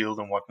into the field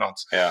and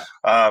whatnot. Yeah.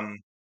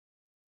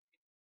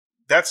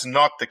 That's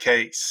not the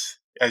case,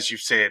 as you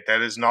said.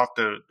 That's not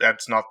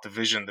the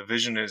vision. The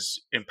vision is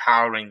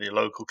empowering the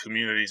local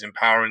communities,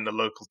 empowering the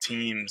local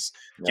teams,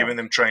 giving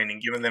them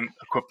training, giving them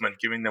equipment,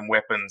 giving them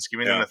weapons,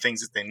 giving them the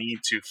things that they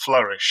need to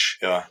flourish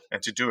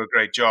and to do a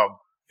great job.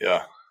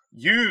 Yeah.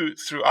 You,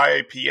 through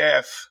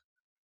IAPF,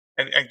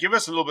 and give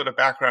us a little bit of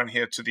background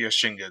here to the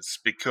Ashingas,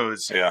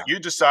 because you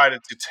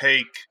decided to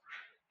take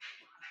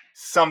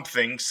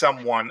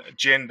someone,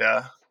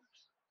 gender,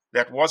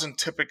 that wasn't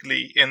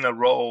typically in the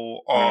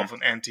role of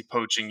an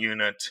anti-poaching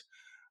unit,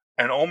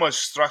 and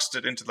almost thrust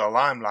it into the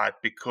limelight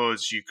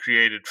because you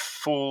created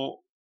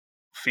full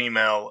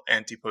female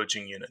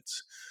anti-poaching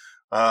units.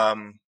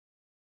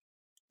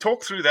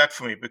 Talk through that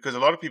for me, because a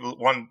lot of people,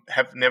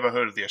 have never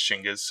heard of the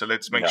Ashingas, so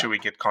let's make sure we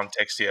get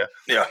context here.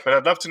 Yeah. But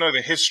I'd love to know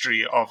the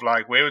history of,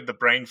 like, where would the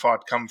brain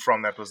fart come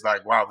from that was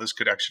like, wow, this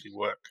could actually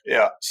work?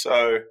 Yeah.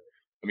 So,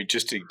 I mean,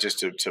 just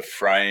to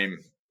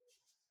frame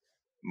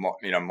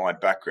my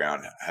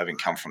background, having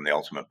come from the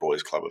Ultimate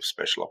Boys Club of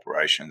Special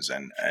Operations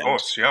and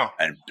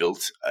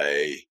built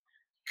a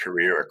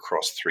career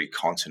across 3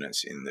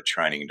 continents in the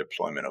training and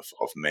deployment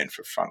of men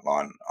for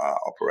frontline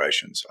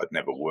operations. I'd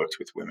never worked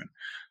with women.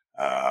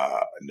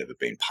 I'd never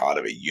been part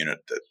of a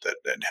unit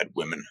that had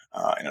women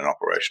in an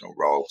operational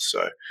role.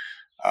 So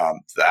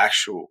The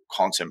actual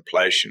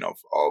contemplation of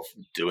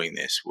doing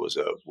this was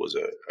a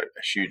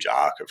huge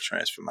arc of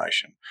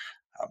transformation,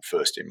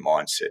 first in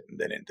mindset and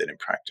then in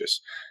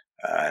practice,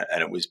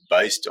 and it was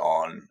based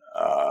on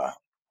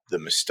the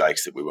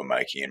mistakes that we were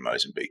making in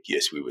Mozambique.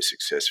 Yes, we were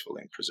successful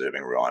in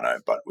preserving rhino,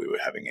 but we were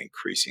having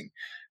increasingly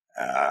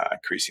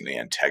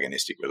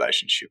antagonistic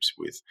relationships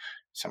with,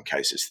 in some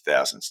cases,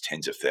 thousands,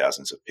 tens of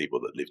thousands of people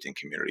that lived in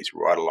communities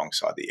right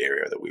alongside the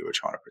area that we were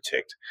trying to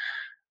protect.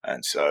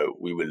 And so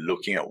we were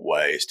looking at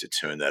ways to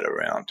turn that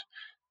around.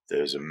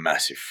 There's a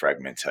massive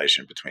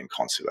fragmentation between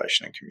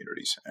conservation and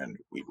communities, and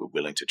we were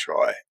willing to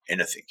try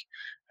anything.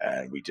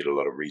 And we did a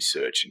lot of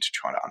research into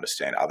trying to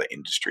understand other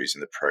industries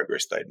and the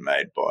progress they'd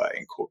made by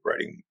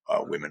incorporating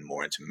women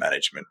more into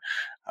management,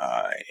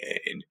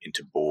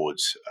 into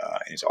boards,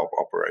 into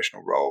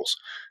operational roles.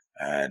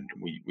 And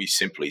we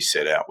simply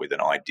set out with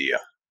an idea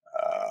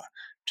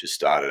to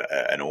start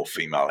an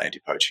all-female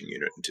anti-poaching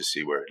unit and to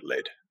see where it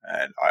led.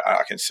 And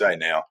I can say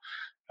now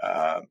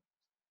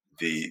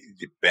the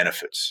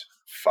benefits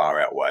far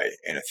outweigh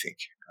anything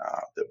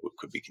that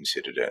could be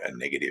considered a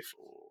negative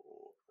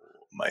or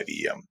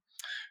maybe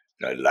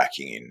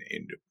lacking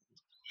in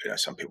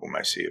some people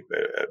may see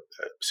a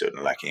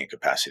certain lacking in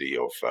capacity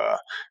of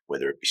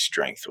whether it be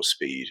strength or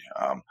speed.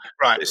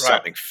 There's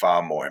something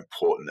far more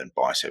important than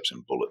biceps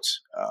and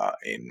bullets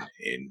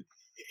in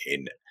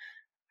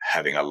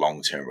having a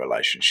long-term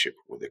relationship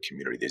with a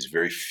community. There's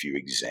very few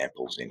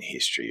examples in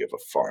history of a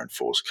foreign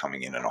force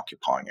coming in and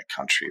occupying a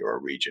country or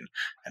a region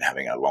and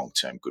having a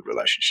long-term good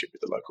relationship with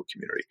the local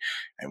community.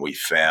 And we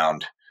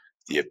found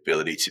the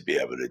ability to be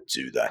able to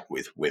do that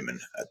with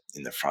women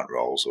in the front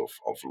roles of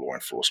law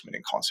enforcement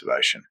and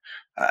conservation.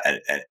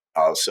 And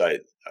I'll say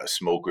a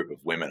small group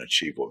of women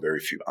achieved what very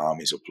few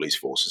armies or police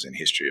forces in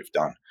history have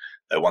done.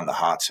 They won the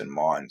hearts and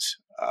minds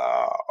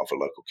of a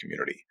local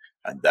community.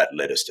 And that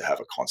led us to have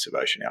a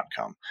conservation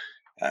outcome.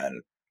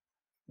 And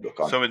look,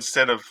 so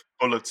instead of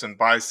bullets and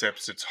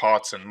biceps, it's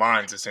hearts and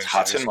minds, essentially.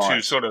 Hearts and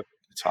minds.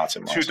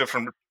 Two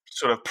different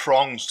sort of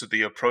prongs to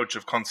the approach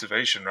of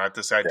conservation, right?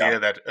 This idea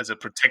that as a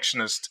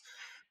protectionist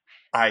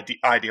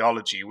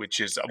ideology, which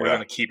is we're going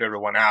to keep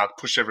everyone out,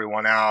 push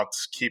everyone out,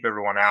 keep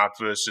everyone out,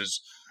 versus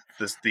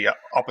the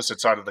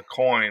opposite side of the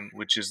coin,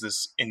 which is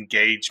this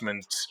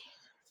engagement,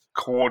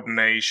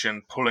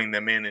 coordination, pulling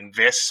them in,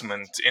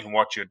 investment in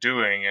what you're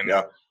doing. And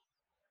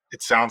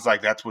it sounds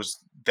like that was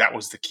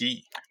the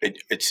key.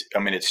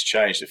 It's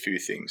changed a few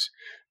things,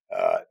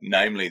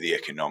 namely the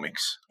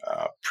economics.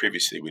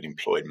 Previously, we'd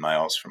employed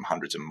males from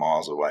hundreds of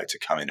miles away to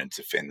come in and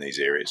defend these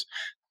areas.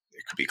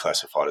 It could be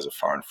classified as a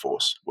foreign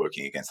force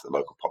working against the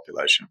local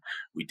population.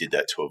 We did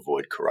that to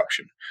avoid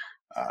corruption.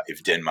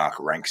 If Denmark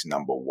ranks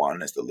number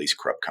one as the least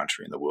corrupt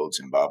country in the world,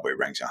 Zimbabwe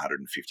ranks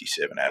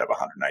 157 out of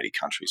 180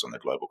 countries on the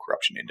Global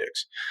Corruption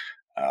Index.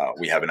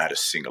 We haven't had a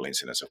single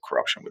incidence of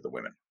corruption with the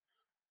women.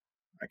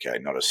 Okay,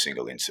 not a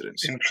single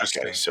incident.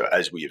 Interesting. Okay, so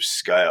as we have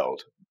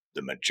scaled,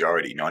 the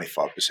majority,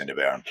 95% of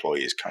our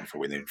employees come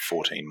from within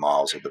 14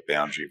 miles of the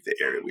boundary of the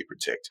area we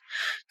protect.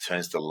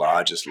 Turns the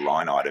largest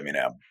line item in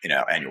our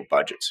annual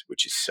budgets,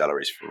 which is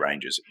salaries for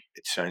rangers.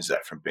 It turns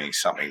that from being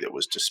something that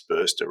was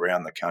dispersed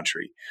around the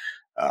country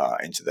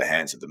into the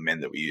hands of the men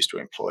that we used to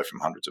employ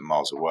from hundreds of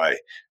miles away.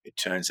 It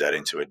turns that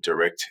into a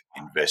direct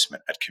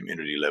investment at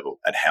community level,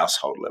 at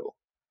household level.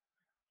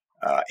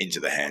 Into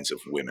the hands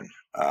of women.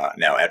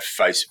 Now, at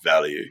face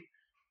value,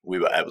 we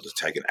were able to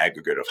take an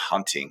aggregate of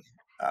hunting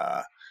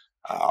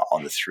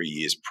on the 3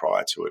 years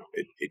prior to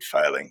it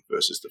failing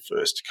versus the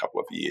first couple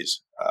of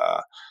years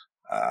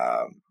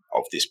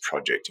of this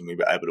project. And we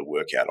were able to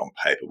work out on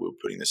paper we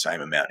were putting the same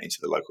amount into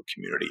the local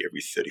community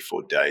every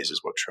 34 days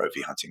as what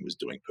trophy hunting was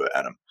doing per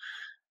annum.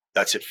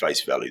 That's at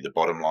face value. The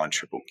bottom line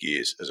triple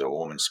gears as a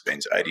woman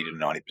spends 80 to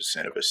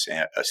 90% of a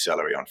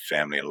salary on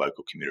family and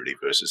local community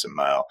versus a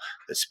male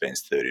that spends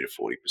 30 to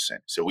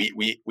 40%. So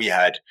we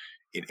had,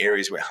 in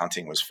areas where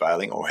hunting was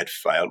failing or had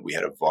failed, we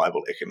had a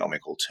viable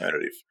economic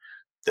alternative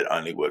that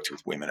only worked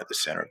with women at the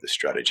center of the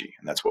strategy.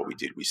 And that's what we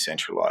did. We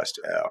centralized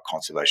our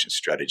conservation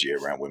strategy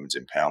around women's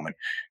empowerment,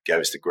 gave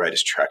us the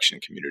greatest traction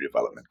in community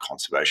development.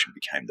 Conservation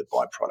became the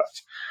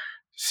byproduct.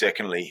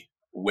 Secondly,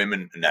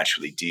 women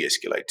naturally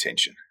de-escalate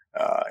tension.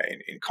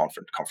 In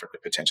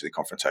potentially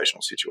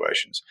confrontational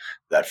situations.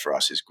 That for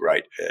us is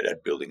great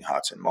at building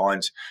hearts and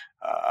minds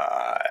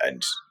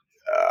and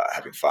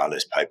having far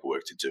less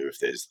paperwork to do if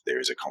there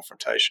is a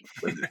confrontation.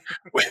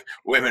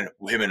 Women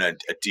are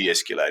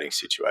de-escalating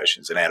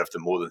situations, and out of the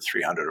more than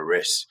 300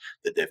 arrests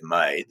that they've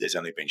made, there's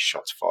only been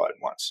shots fired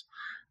once.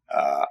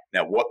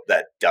 Now, what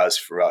that does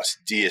for us,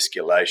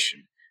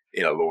 de-escalation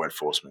in a law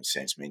enforcement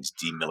sense means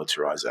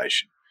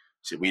demilitarization.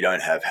 So we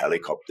don't have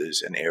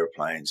helicopters and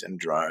airplanes and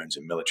drones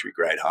and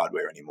military-grade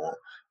hardware anymore.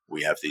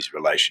 We have these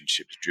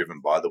relationships driven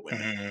by the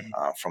women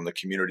from the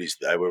communities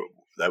they were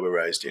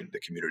raised in, the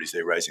communities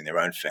they're raising their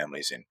own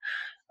families in.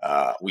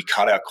 We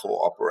cut our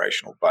core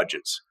operational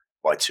budgets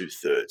by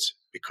 2/3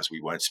 because we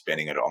weren't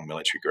spending it on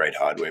military-grade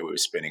hardware. We were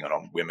spending it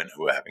on women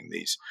who were having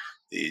this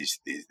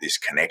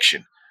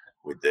connection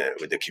with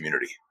the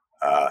community.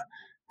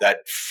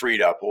 that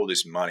freed up all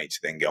this money to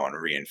then go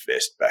and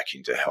reinvest back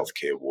into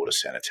healthcare, water,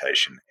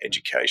 sanitation,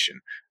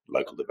 education,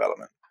 local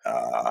development.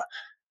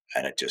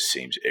 And it just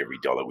seems every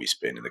dollar we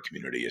spend in the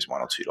community is $1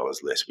 or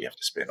 $2 less we have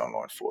to spend on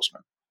law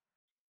enforcement.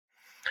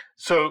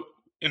 So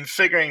in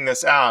figuring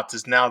this out,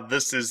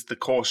 this is the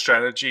core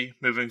strategy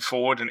moving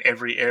forward in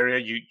every area.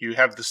 You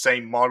have the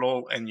same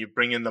model and you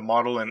bring in the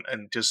model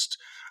and just,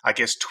 I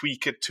guess,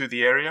 tweak it to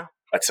the area?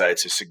 I'd say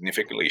it's a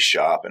significantly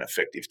sharp and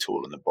effective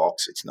tool in the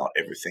box. It's not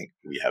everything.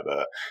 We have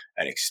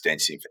an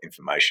extensive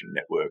information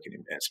network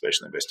and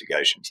special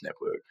investigations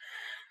network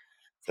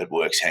that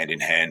works hand in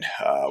hand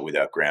with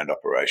our ground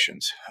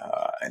operations.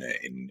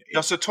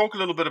 So talk a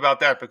little bit about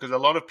that, because a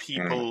lot of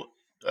people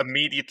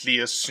immediately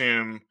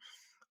assume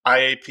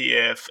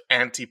IAPF,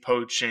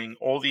 anti-poaching,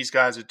 all these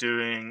guys are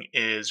doing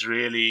is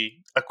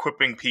really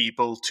equipping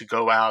people to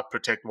go out,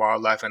 protect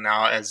wildlife, and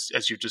now, as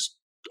you just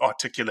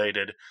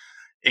articulated,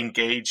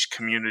 engage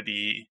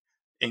community,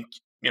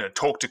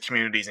 talk to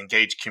communities,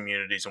 engage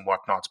communities and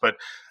whatnot. But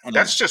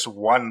that's just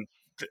one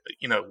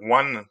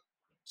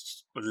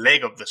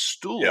leg of the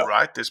stool,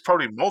 right? There's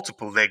probably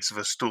multiple legs of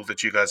a stool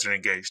that you guys are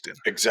engaged in.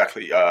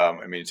 Exactly.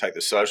 You take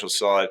the social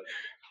side,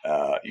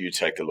 you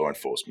take the law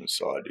enforcement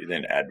side, you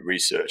then add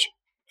research,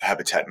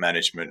 habitat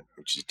management,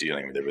 which is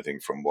dealing with everything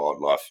from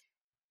wildlife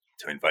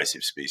to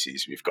invasive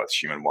species. We've got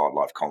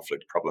human-wildlife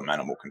conflict, problem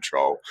animal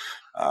control,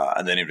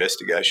 and then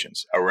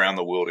investigations around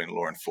the world in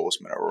law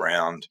enforcement.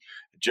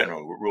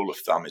 General rule of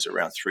thumb is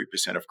around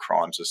 3% of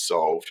crimes are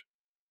solved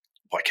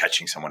by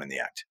catching someone in the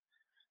act.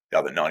 The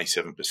other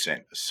 97%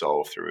 are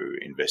solved through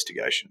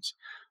investigations.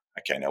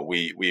 Okay, now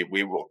we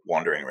were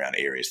wandering around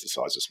areas the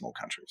size of small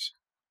countries.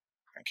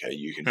 Okay,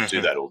 you can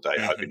do that all day,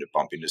 hoping to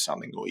bump into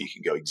something, or you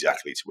can go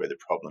exactly to where the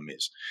problem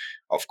is.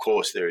 Of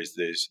course, there's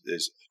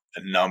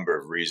a number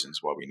of reasons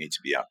why we need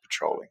to be out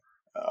patrolling.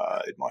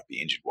 It might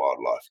be injured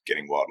wildlife,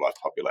 getting wildlife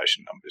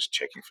population numbers,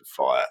 checking for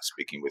fire,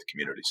 speaking with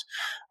communities,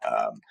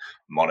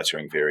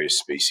 monitoring various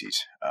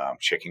species,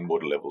 checking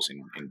water levels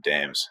in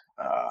dams,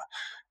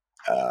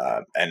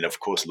 and of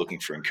course looking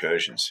for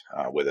incursions,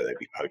 whether they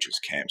be poachers,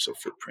 camps, or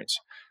footprints.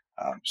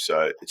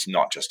 So it's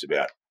not just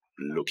about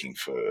looking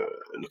for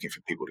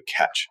people to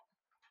catch.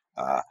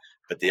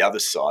 But the other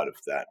side of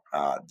that,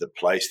 the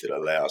place that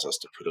allows us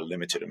to put a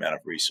limited amount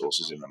of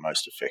resources in the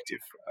most effective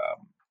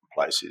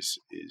place is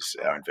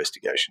our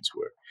investigations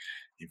work.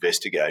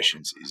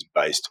 Investigations is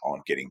based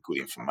on getting good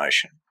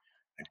information,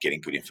 and getting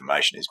good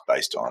information is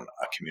based on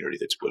a community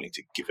that's willing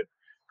to give it.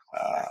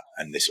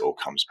 And this all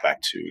comes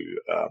back to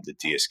the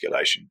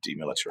de-escalation,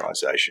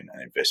 demilitarization,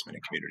 and investment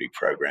in community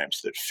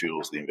programs that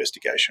fuels the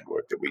investigation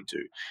work that we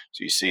do.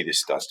 So you see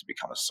this starts to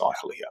become a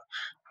cycle here.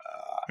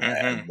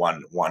 And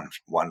one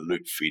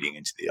loop feeding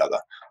into the other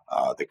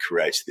that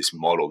creates this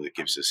model that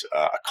gives us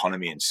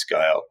economy and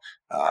scale,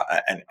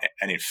 and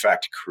in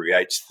fact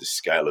creates the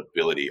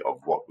scalability of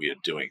what we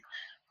are doing.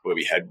 Where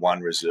we had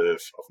one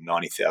reserve of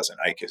 90,000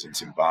 acres in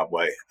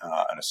Zimbabwe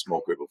and a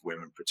small group of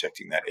women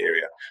protecting that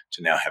area,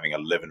 to now having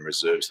 11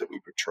 reserves that we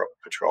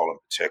patrol and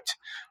protect,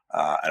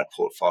 and a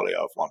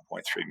portfolio of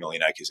 1.3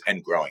 million acres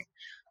and growing.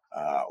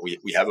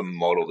 We have a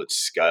model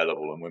that's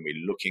scalable, and when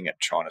we're looking at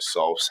trying to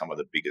solve some of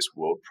the biggest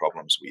world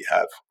problems we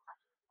have,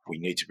 we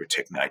need to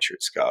protect nature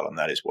at scale, and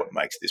that is what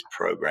makes this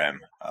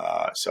program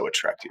so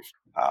attractive.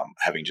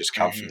 Having just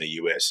come from the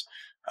US,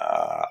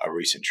 a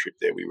recent trip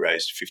there, we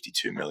raised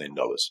 $52 million.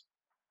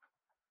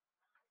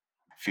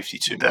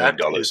 $52 million.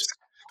 That is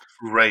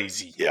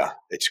crazy. Yeah,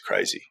 it's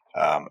crazy.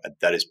 And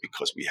that is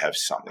because we have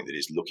something that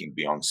is looking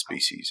beyond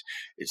species.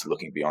 It's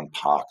looking beyond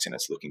parks, and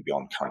it's looking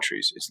beyond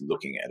countries. It's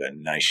looking at a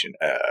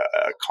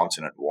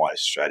continent-wide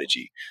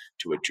strategy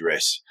to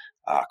address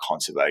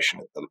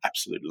conservation at the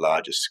absolute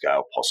largest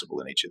scale possible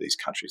in each of these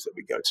countries that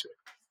we go to.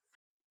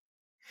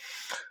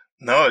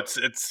 No,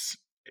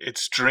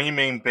 it's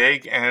dreaming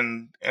big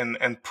and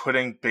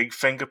putting big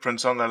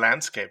fingerprints on the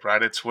landscape,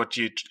 right? It's what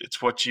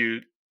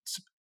you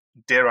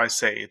dare I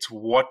say, it's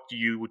what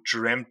you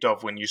dreamt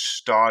of when you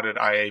started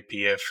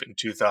IAPF in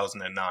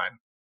 2009.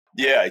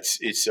 Yeah,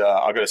 it's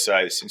I've got to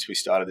say, since we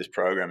started this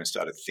program and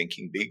started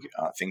thinking big,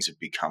 things have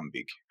become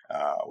big.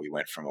 We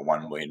went from a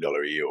 $1 million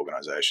a year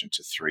organization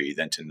to 3,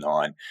 then to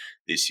 9.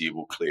 This year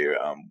we'll clear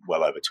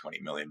well over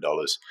 $20 million.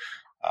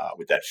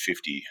 With that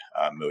 $50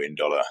 million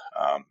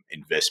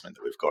investment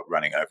that we've got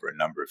running over a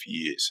number of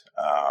years,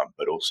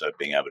 but also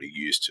being able to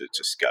use to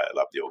scale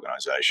up the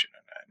organisation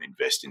and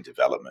invest in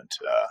development,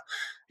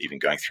 even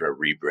going through a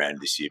rebrand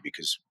this year,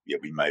 because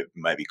we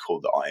may be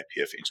called the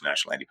IAPF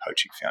International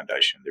Anti-Poaching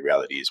Foundation. The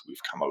reality is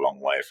we've come a long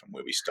way from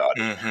where we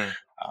started.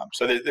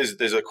 So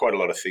there's quite a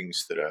lot of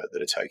things that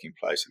are taking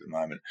place at the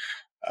moment.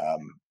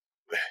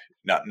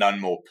 None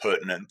more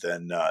pertinent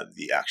than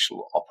the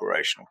actual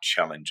operational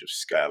challenge of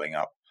scaling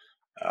up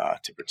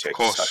to protect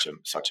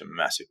such a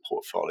massive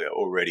portfolio.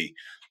 Already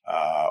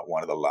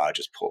one of the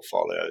largest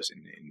portfolios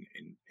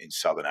in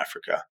Southern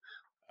Africa,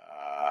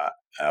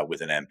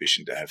 with an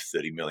ambition to have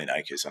 30 million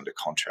acres under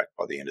contract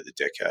by the end of the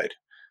decade.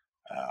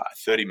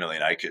 30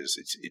 million acres,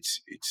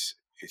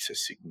 it's a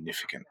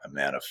significant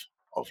amount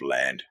of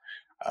land.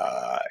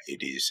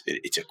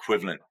 It's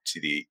equivalent to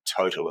the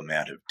total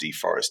amount of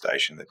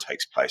deforestation that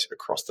takes place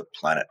across the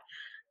planet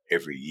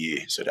every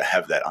year. So to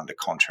have that under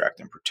contract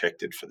and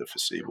protected for the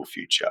foreseeable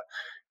future,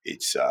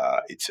 it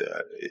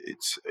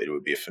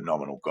would be a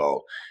phenomenal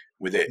goal.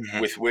 With it,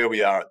 with where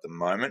we are at the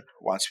moment,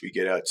 once we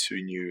get our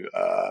 2 new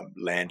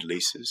land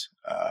leases,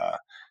 I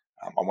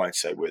won't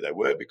say where they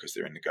were because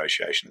they're in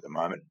negotiation at the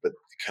moment, but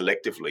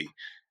collectively,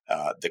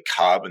 the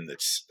carbon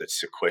that's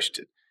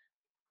sequestered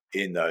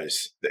in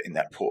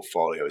that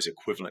portfolio is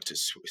equivalent to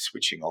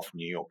switching off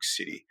New York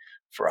City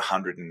for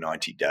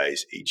 190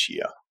 days each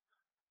year.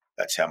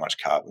 That's how much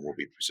carbon will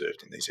be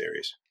preserved in these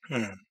areas.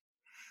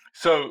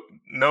 So,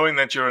 knowing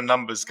that you're a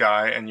numbers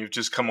guy and you've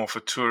just come off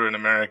a tour in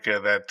America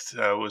that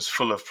was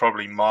full of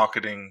probably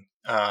marketing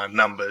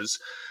numbers,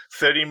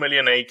 30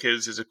 million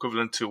acres is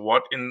equivalent to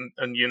what in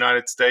the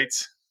United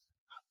States?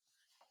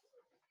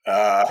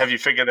 Have you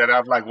figured that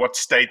out? Like what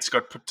states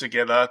got put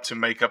together to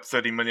make up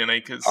 30 million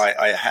acres?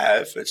 I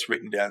have. It's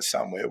written down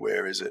somewhere.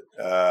 Where is it?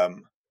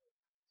 It's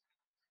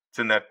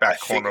in that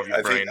back corner of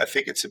your brain. I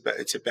think it's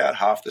about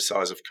half the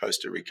size of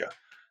Costa Rica.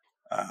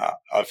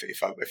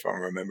 If I'm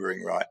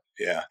remembering right,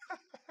 yeah.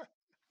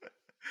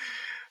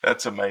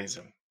 That's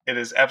amazing. It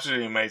is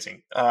absolutely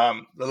amazing.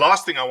 The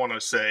last thing I want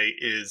to say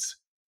is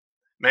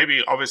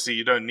maybe obviously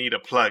you don't need a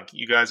plug.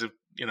 You guys have,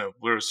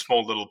 we're a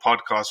small little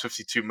podcast,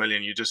 52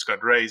 million you just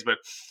got raised, but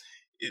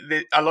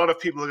a lot of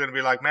people are going to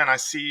be like, man, I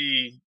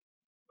see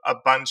a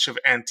bunch of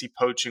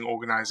anti-poaching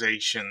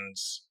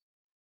organizations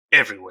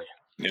everywhere.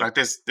 Yeah. Like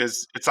there's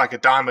it's like a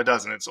dime a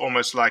dozen. It's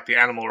almost like the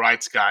animal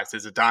rights guys.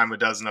 There's a dime a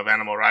dozen of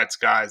animal rights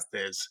guys.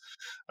 There's,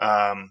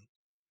 what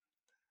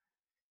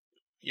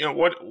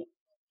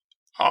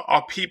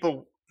are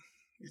people,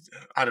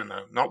 I don't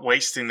know, not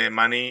wasting their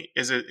money?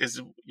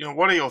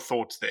 What are your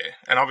thoughts there?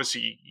 And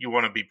obviously you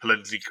want to be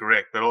politically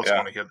correct, but also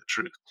want to hear the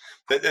truth.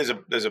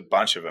 There's a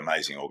bunch of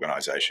amazing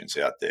organizations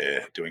out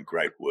there doing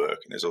great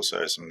work. And there's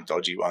also some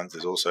dodgy ones.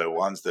 There's also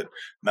ones that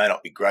may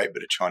not be great,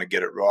 but are trying to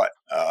get it right.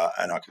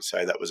 And I could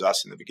say that was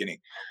us in the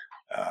beginning.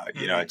 I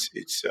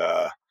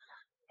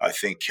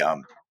think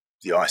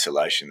the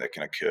isolation that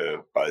can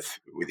occur both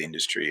with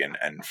industry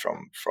and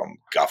from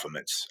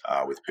governments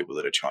with people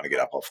that are trying to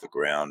get up off the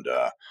ground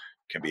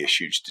can be a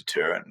huge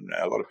deterrent, and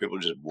a lot of people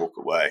just walk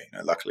away.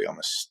 Luckily, I'm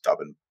a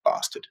stubborn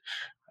bastard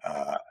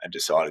and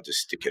decided to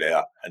stick it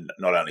out, and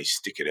not only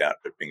stick it out,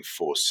 but being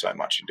forced so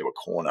much into a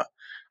corner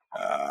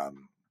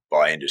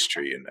by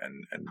industry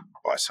and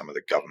by some of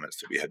the governments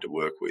that we had to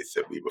work with,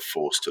 that we were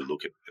forced to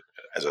look at,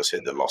 as I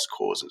said, the lost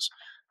causes.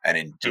 And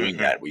in doing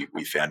that,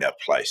 we found our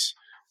place.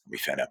 We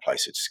found our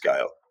place at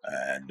scale.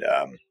 And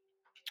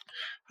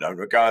in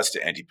regards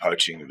to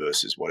anti-poaching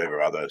versus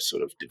whatever other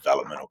sort of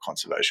development or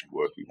conservation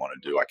work we want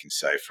to do, I can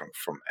say from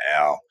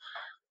our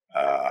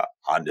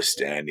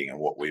understanding and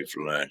what we've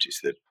learned is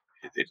that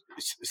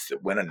it's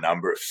that when a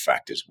number of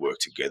factors work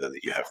together,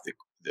 that you have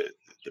the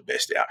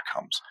best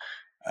outcomes.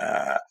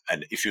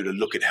 And if you were to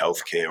look at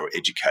healthcare or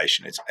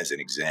education as an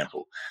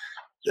example,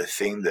 the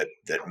thing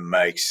that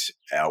makes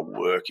our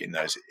work in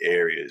those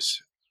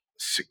areas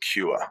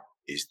secure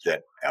is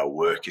that our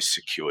work is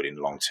secured in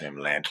long-term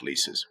land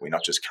leases. We're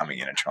not just coming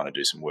in and trying to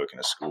do some work in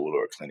a school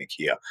or a clinic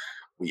here.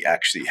 We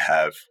actually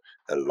have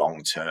a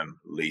long-term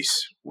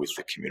lease with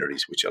the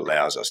communities, which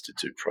allows us to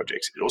do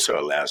projects. It also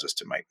allows us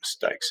to make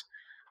mistakes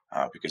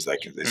because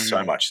there's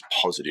so much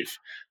positive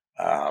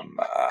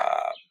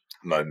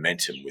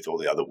momentum with all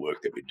the other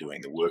work that we're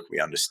doing, the work we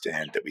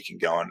understand that we can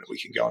go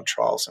and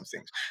trial some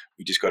things.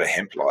 We just got a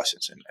hemp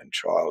license and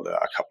trialed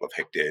a couple of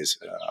hectares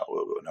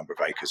or a number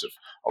of acres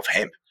of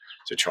hemp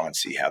to try and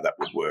see how that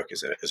would work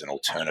as an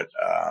alternate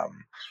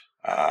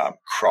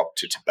crop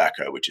to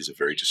tobacco, which is a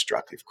very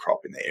destructive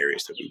crop in the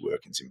areas that we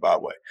work in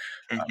Zimbabwe.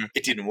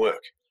 It didn't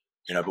work,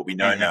 but we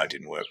know now it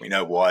didn't work. We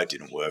know why it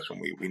didn't work,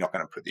 and we're not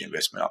going to put the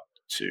investment up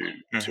to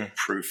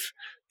proof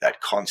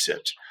that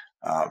concept.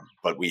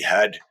 But we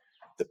had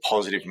the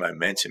positive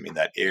momentum in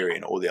that area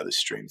and all the other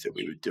streams that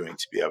we were doing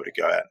to be able to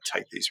go out and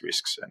take these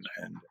risks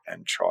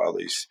and trial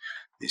these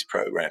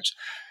programs.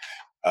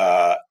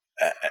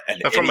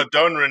 But from a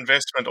donor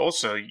investment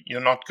also, you're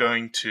not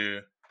going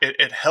to,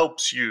 it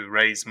helps you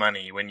raise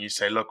money when you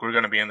say, look, we're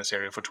going to be in this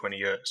area for 20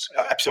 years.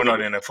 Absolutely. We're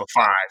not in it for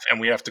 5, and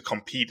we have to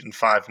compete in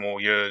 5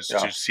 more years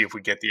to see if we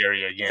get the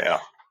area again.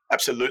 Yeah,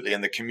 absolutely.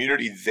 And the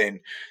community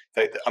then,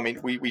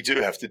 we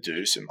do have to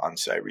do some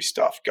unsavory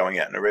stuff, going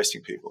out and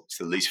arresting people. It's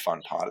the least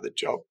fun part of the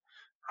job.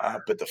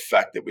 But the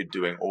fact that we're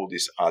doing all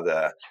this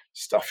other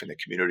stuff in the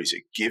communities,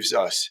 it gives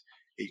us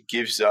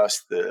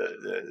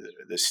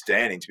the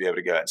standing to be able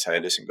to go out and say, hey,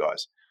 listen,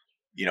 guys,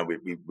 we're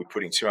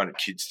putting 200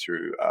 kids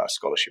through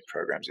scholarship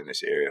programs in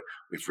this area.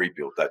 We've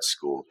rebuilt that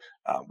school.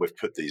 We've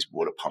put these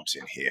water pumps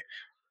in here.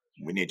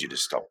 We need you to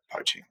stop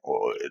poaching,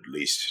 or at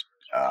least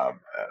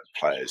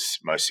play as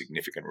most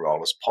significant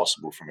role as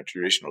possible from a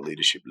traditional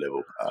leadership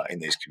level in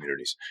these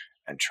communities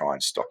and try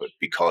and stop it.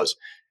 Because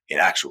in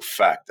actual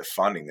fact, the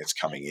funding that's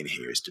coming in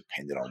here is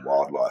dependent on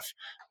wildlife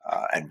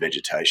and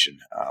vegetation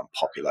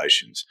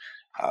populations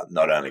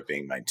not only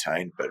being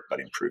maintained but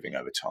improving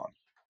over time.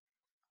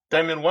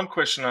 Damien, one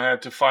question I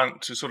had to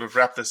sort of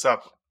wrap this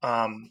up,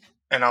 and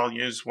I'll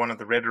use one of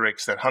the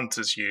rhetorics that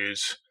hunters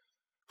use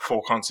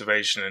for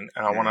conservation,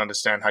 and I want to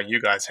understand how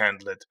you guys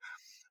handle it.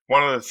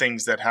 One of the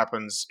things that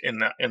happens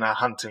in a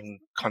hunting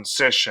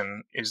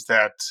concession is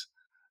that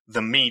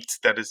the meat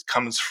that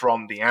comes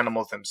from the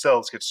animals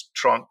themselves gets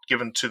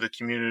given to the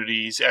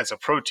communities as a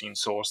protein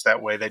source.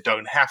 That way they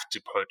don't have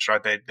to poach,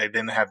 right? They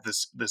then have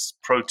this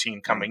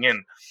protein coming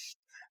in.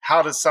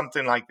 How does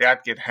something like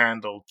that get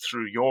handled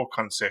through your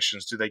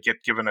concessions? Do they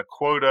get given a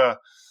quota?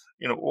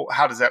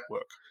 How does that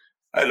work?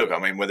 Hey, look, I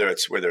mean, whether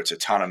it's a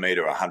ton of meat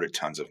or 100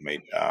 tons of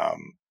meat,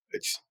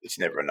 it's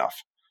never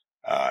enough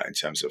in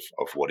terms of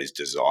what is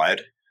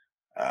desired.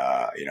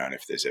 And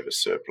if there's ever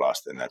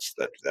surplus, then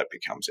that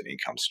becomes an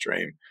income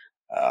stream.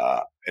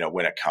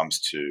 When it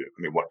comes to,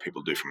 what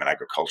people do from an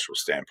agricultural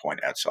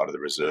standpoint outside of the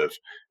reserve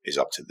is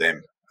up to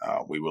them.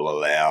 We will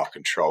allow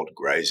controlled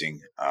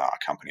grazing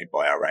accompanied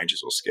by our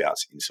rangers or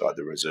scouts inside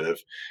the reserve,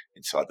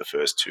 inside the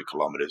first 2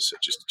 kilometres,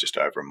 just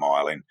over a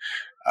mile in,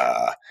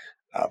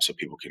 so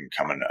people can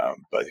come and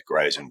both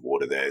graze and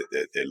water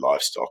their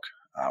livestock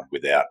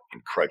without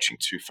encroaching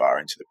too far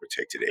into the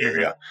protected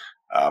area.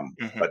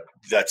 But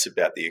that's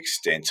about the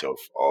extent of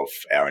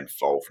our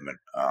involvement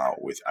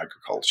with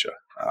agriculture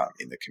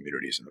in the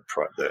communities, and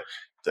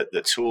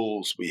the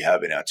tools we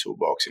have in our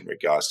toolbox in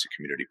regards to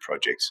community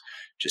projects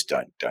just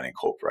don't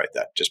incorporate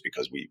that, just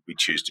because we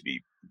choose to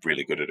be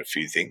really good at a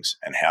few things,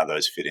 and how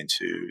those fit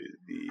into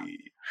the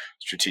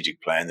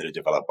strategic plan that are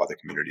developed by the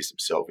communities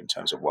themselves in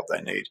terms of what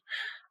they need.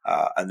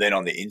 And then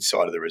on the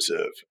inside of the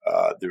reserve,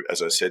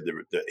 as I said,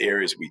 the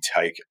areas we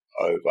take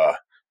over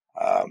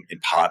in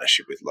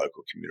partnership with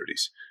local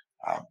communities,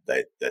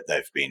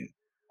 they've been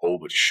all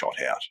but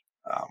shot out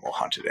or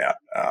hunted out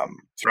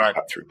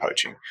through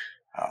poaching.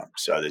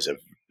 So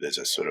there's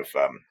a sort of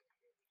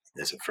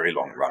there's a very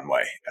long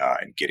runway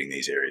in getting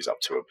these areas up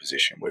to a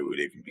position where we would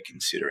even be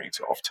considering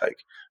to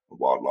offtake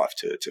wildlife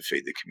to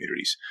feed the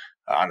communities.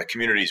 And the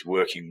communities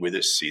working with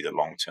us see the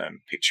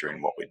long-term picture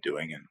in what we're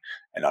doing,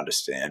 and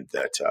understand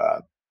that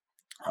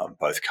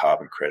both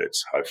carbon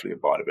credits, hopefully a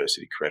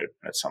biodiversity credit,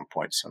 and at some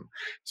point some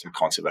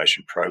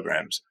conservation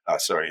programs,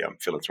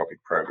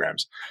 philanthropic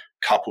programs,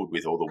 coupled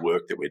with all the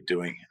work that we're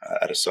doing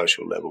at a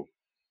social level,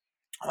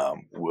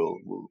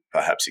 will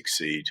perhaps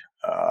exceed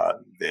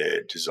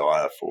their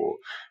desire for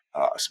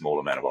a small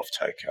amount of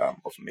offtake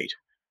of meat.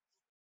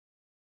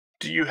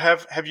 Do you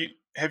have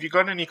you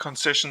got any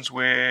concessions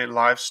where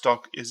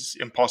livestock is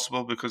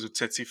impossible because of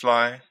tsetse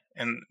fly,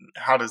 and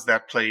how does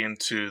that play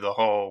into the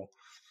whole?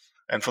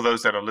 And for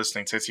those that are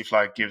listening, tsetse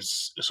fly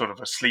gives sort of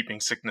a sleeping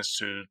sickness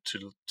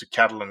to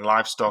cattle and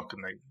livestock,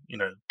 and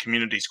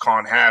communities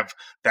can't have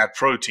that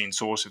protein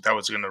source if that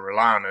was going to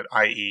rely on it.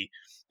 I.e.,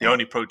 the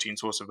only protein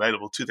source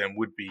available to them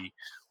would be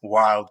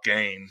wild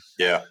game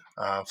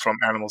from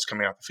animals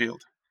coming out the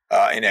field.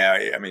 In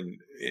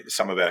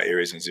some of our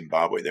areas in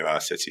Zimbabwe, there are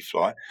tsetse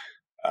fly,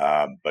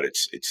 but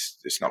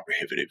it's not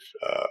prohibitive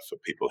for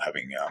people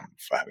having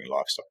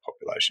livestock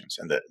populations,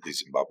 and the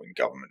Zimbabwean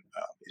government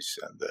is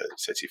the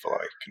tsetse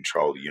fly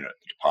control unit.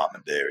 The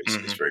department there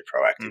is very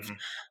proactive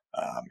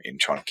in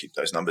trying to keep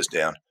those numbers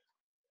down.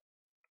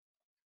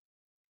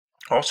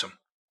 Awesome.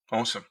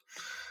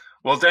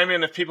 Well,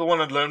 Damien, if people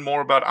want to learn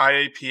more about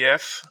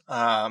IAPF,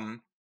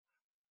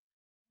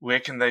 where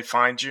can they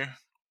find you?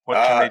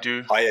 What can they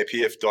do?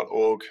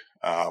 IAPF.org.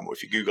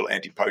 If you Google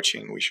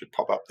anti-poaching, we should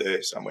pop up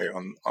there somewhere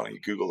on your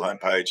Google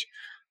homepage.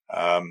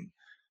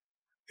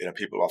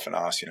 People often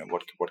ask,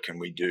 what can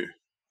we do?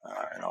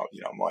 And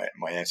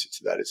my answer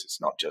to that is,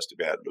 it's not just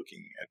about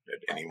looking at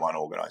any one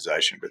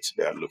organisation, but it's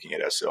about looking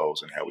at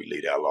ourselves and how we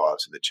lead our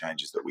lives and the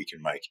changes that we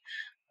can make.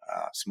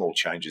 Small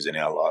changes in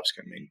our lives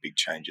can mean big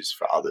changes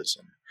for others.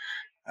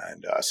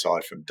 And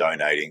aside from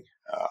donating,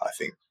 I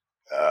think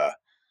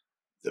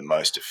the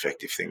most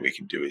effective thing we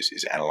can do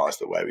is analyse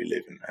the way we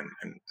live,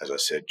 and as I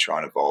said, try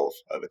and evolve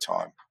over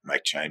time,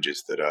 make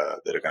changes that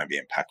are going to be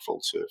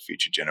impactful to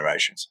future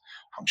generations.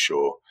 I'm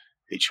sure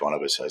each one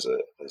of us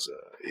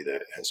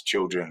either has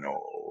children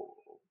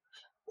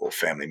or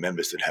family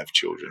members that have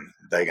children.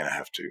 They're going to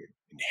have to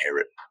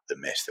inherit the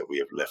mess that we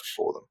have left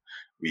for them.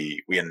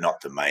 We are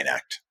not the main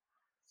act.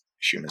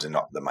 Humans are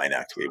not the main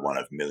act. We're one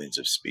of millions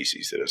of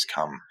species that has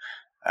come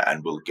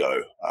and will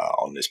go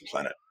on this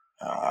planet.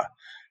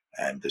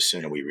 And the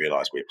sooner we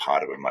realise we're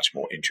part of a much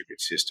more intricate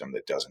system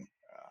that doesn't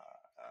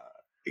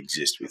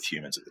exist with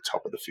humans at the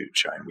top of the food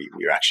chain,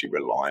 we're actually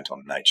reliant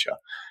on nature.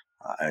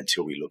 And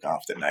until we look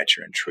after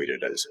nature and treat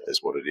it as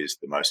what it is,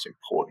 the most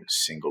important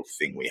single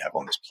thing we have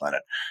on this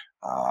planet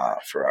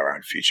for our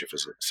own future, for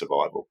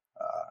survival,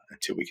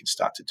 until we can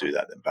start to do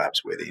that, then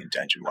perhaps we're the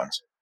endangered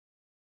ones.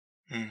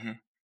 Mm-hmm.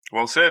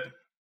 Well said,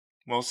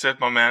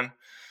 my man.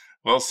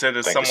 Well said,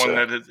 as Thank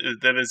someone you,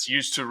 that is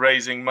used to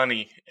raising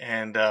money,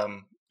 and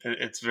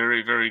it's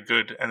very, very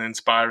good and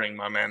inspiring,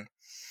 my man.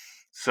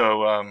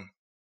 So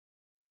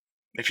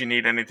if you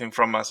need anything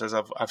from us, as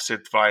I've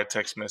said via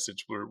text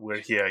message, we're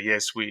here.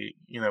 Yes,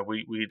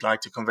 we'd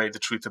like to convey the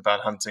truth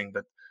about hunting,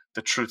 but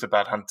the truth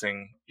about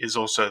hunting is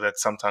also that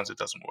sometimes it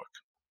doesn't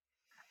work.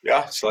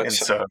 Yeah, it's like And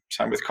so,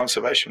 same with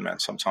conservation, man.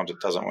 Sometimes it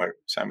doesn't work.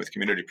 Same with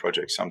community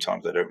projects.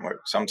 Sometimes they don't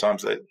work.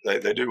 Sometimes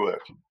they do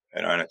work.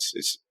 And it's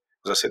as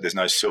I said, there's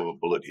no silver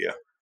bullet here.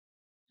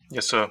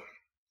 yes, sir.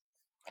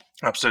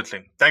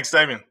 Absolutely. Thanks,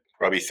 Damien.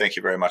 Robbie, thank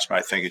you very much,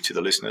 mate. Thank you to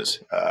the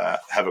listeners.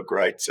 Have a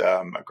great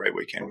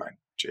weekend, mate.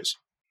 Cheers.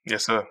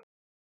 Yes, sir.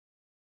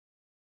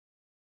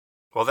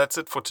 Well, that's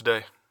it for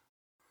today.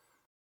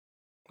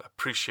 I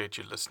appreciate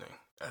you listening,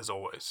 as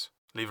always.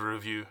 Leave a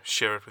review,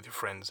 share it with your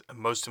friends, and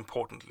most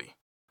importantly,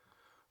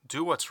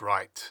 do what's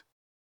right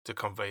to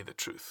convey the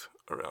truth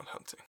around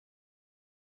hunting.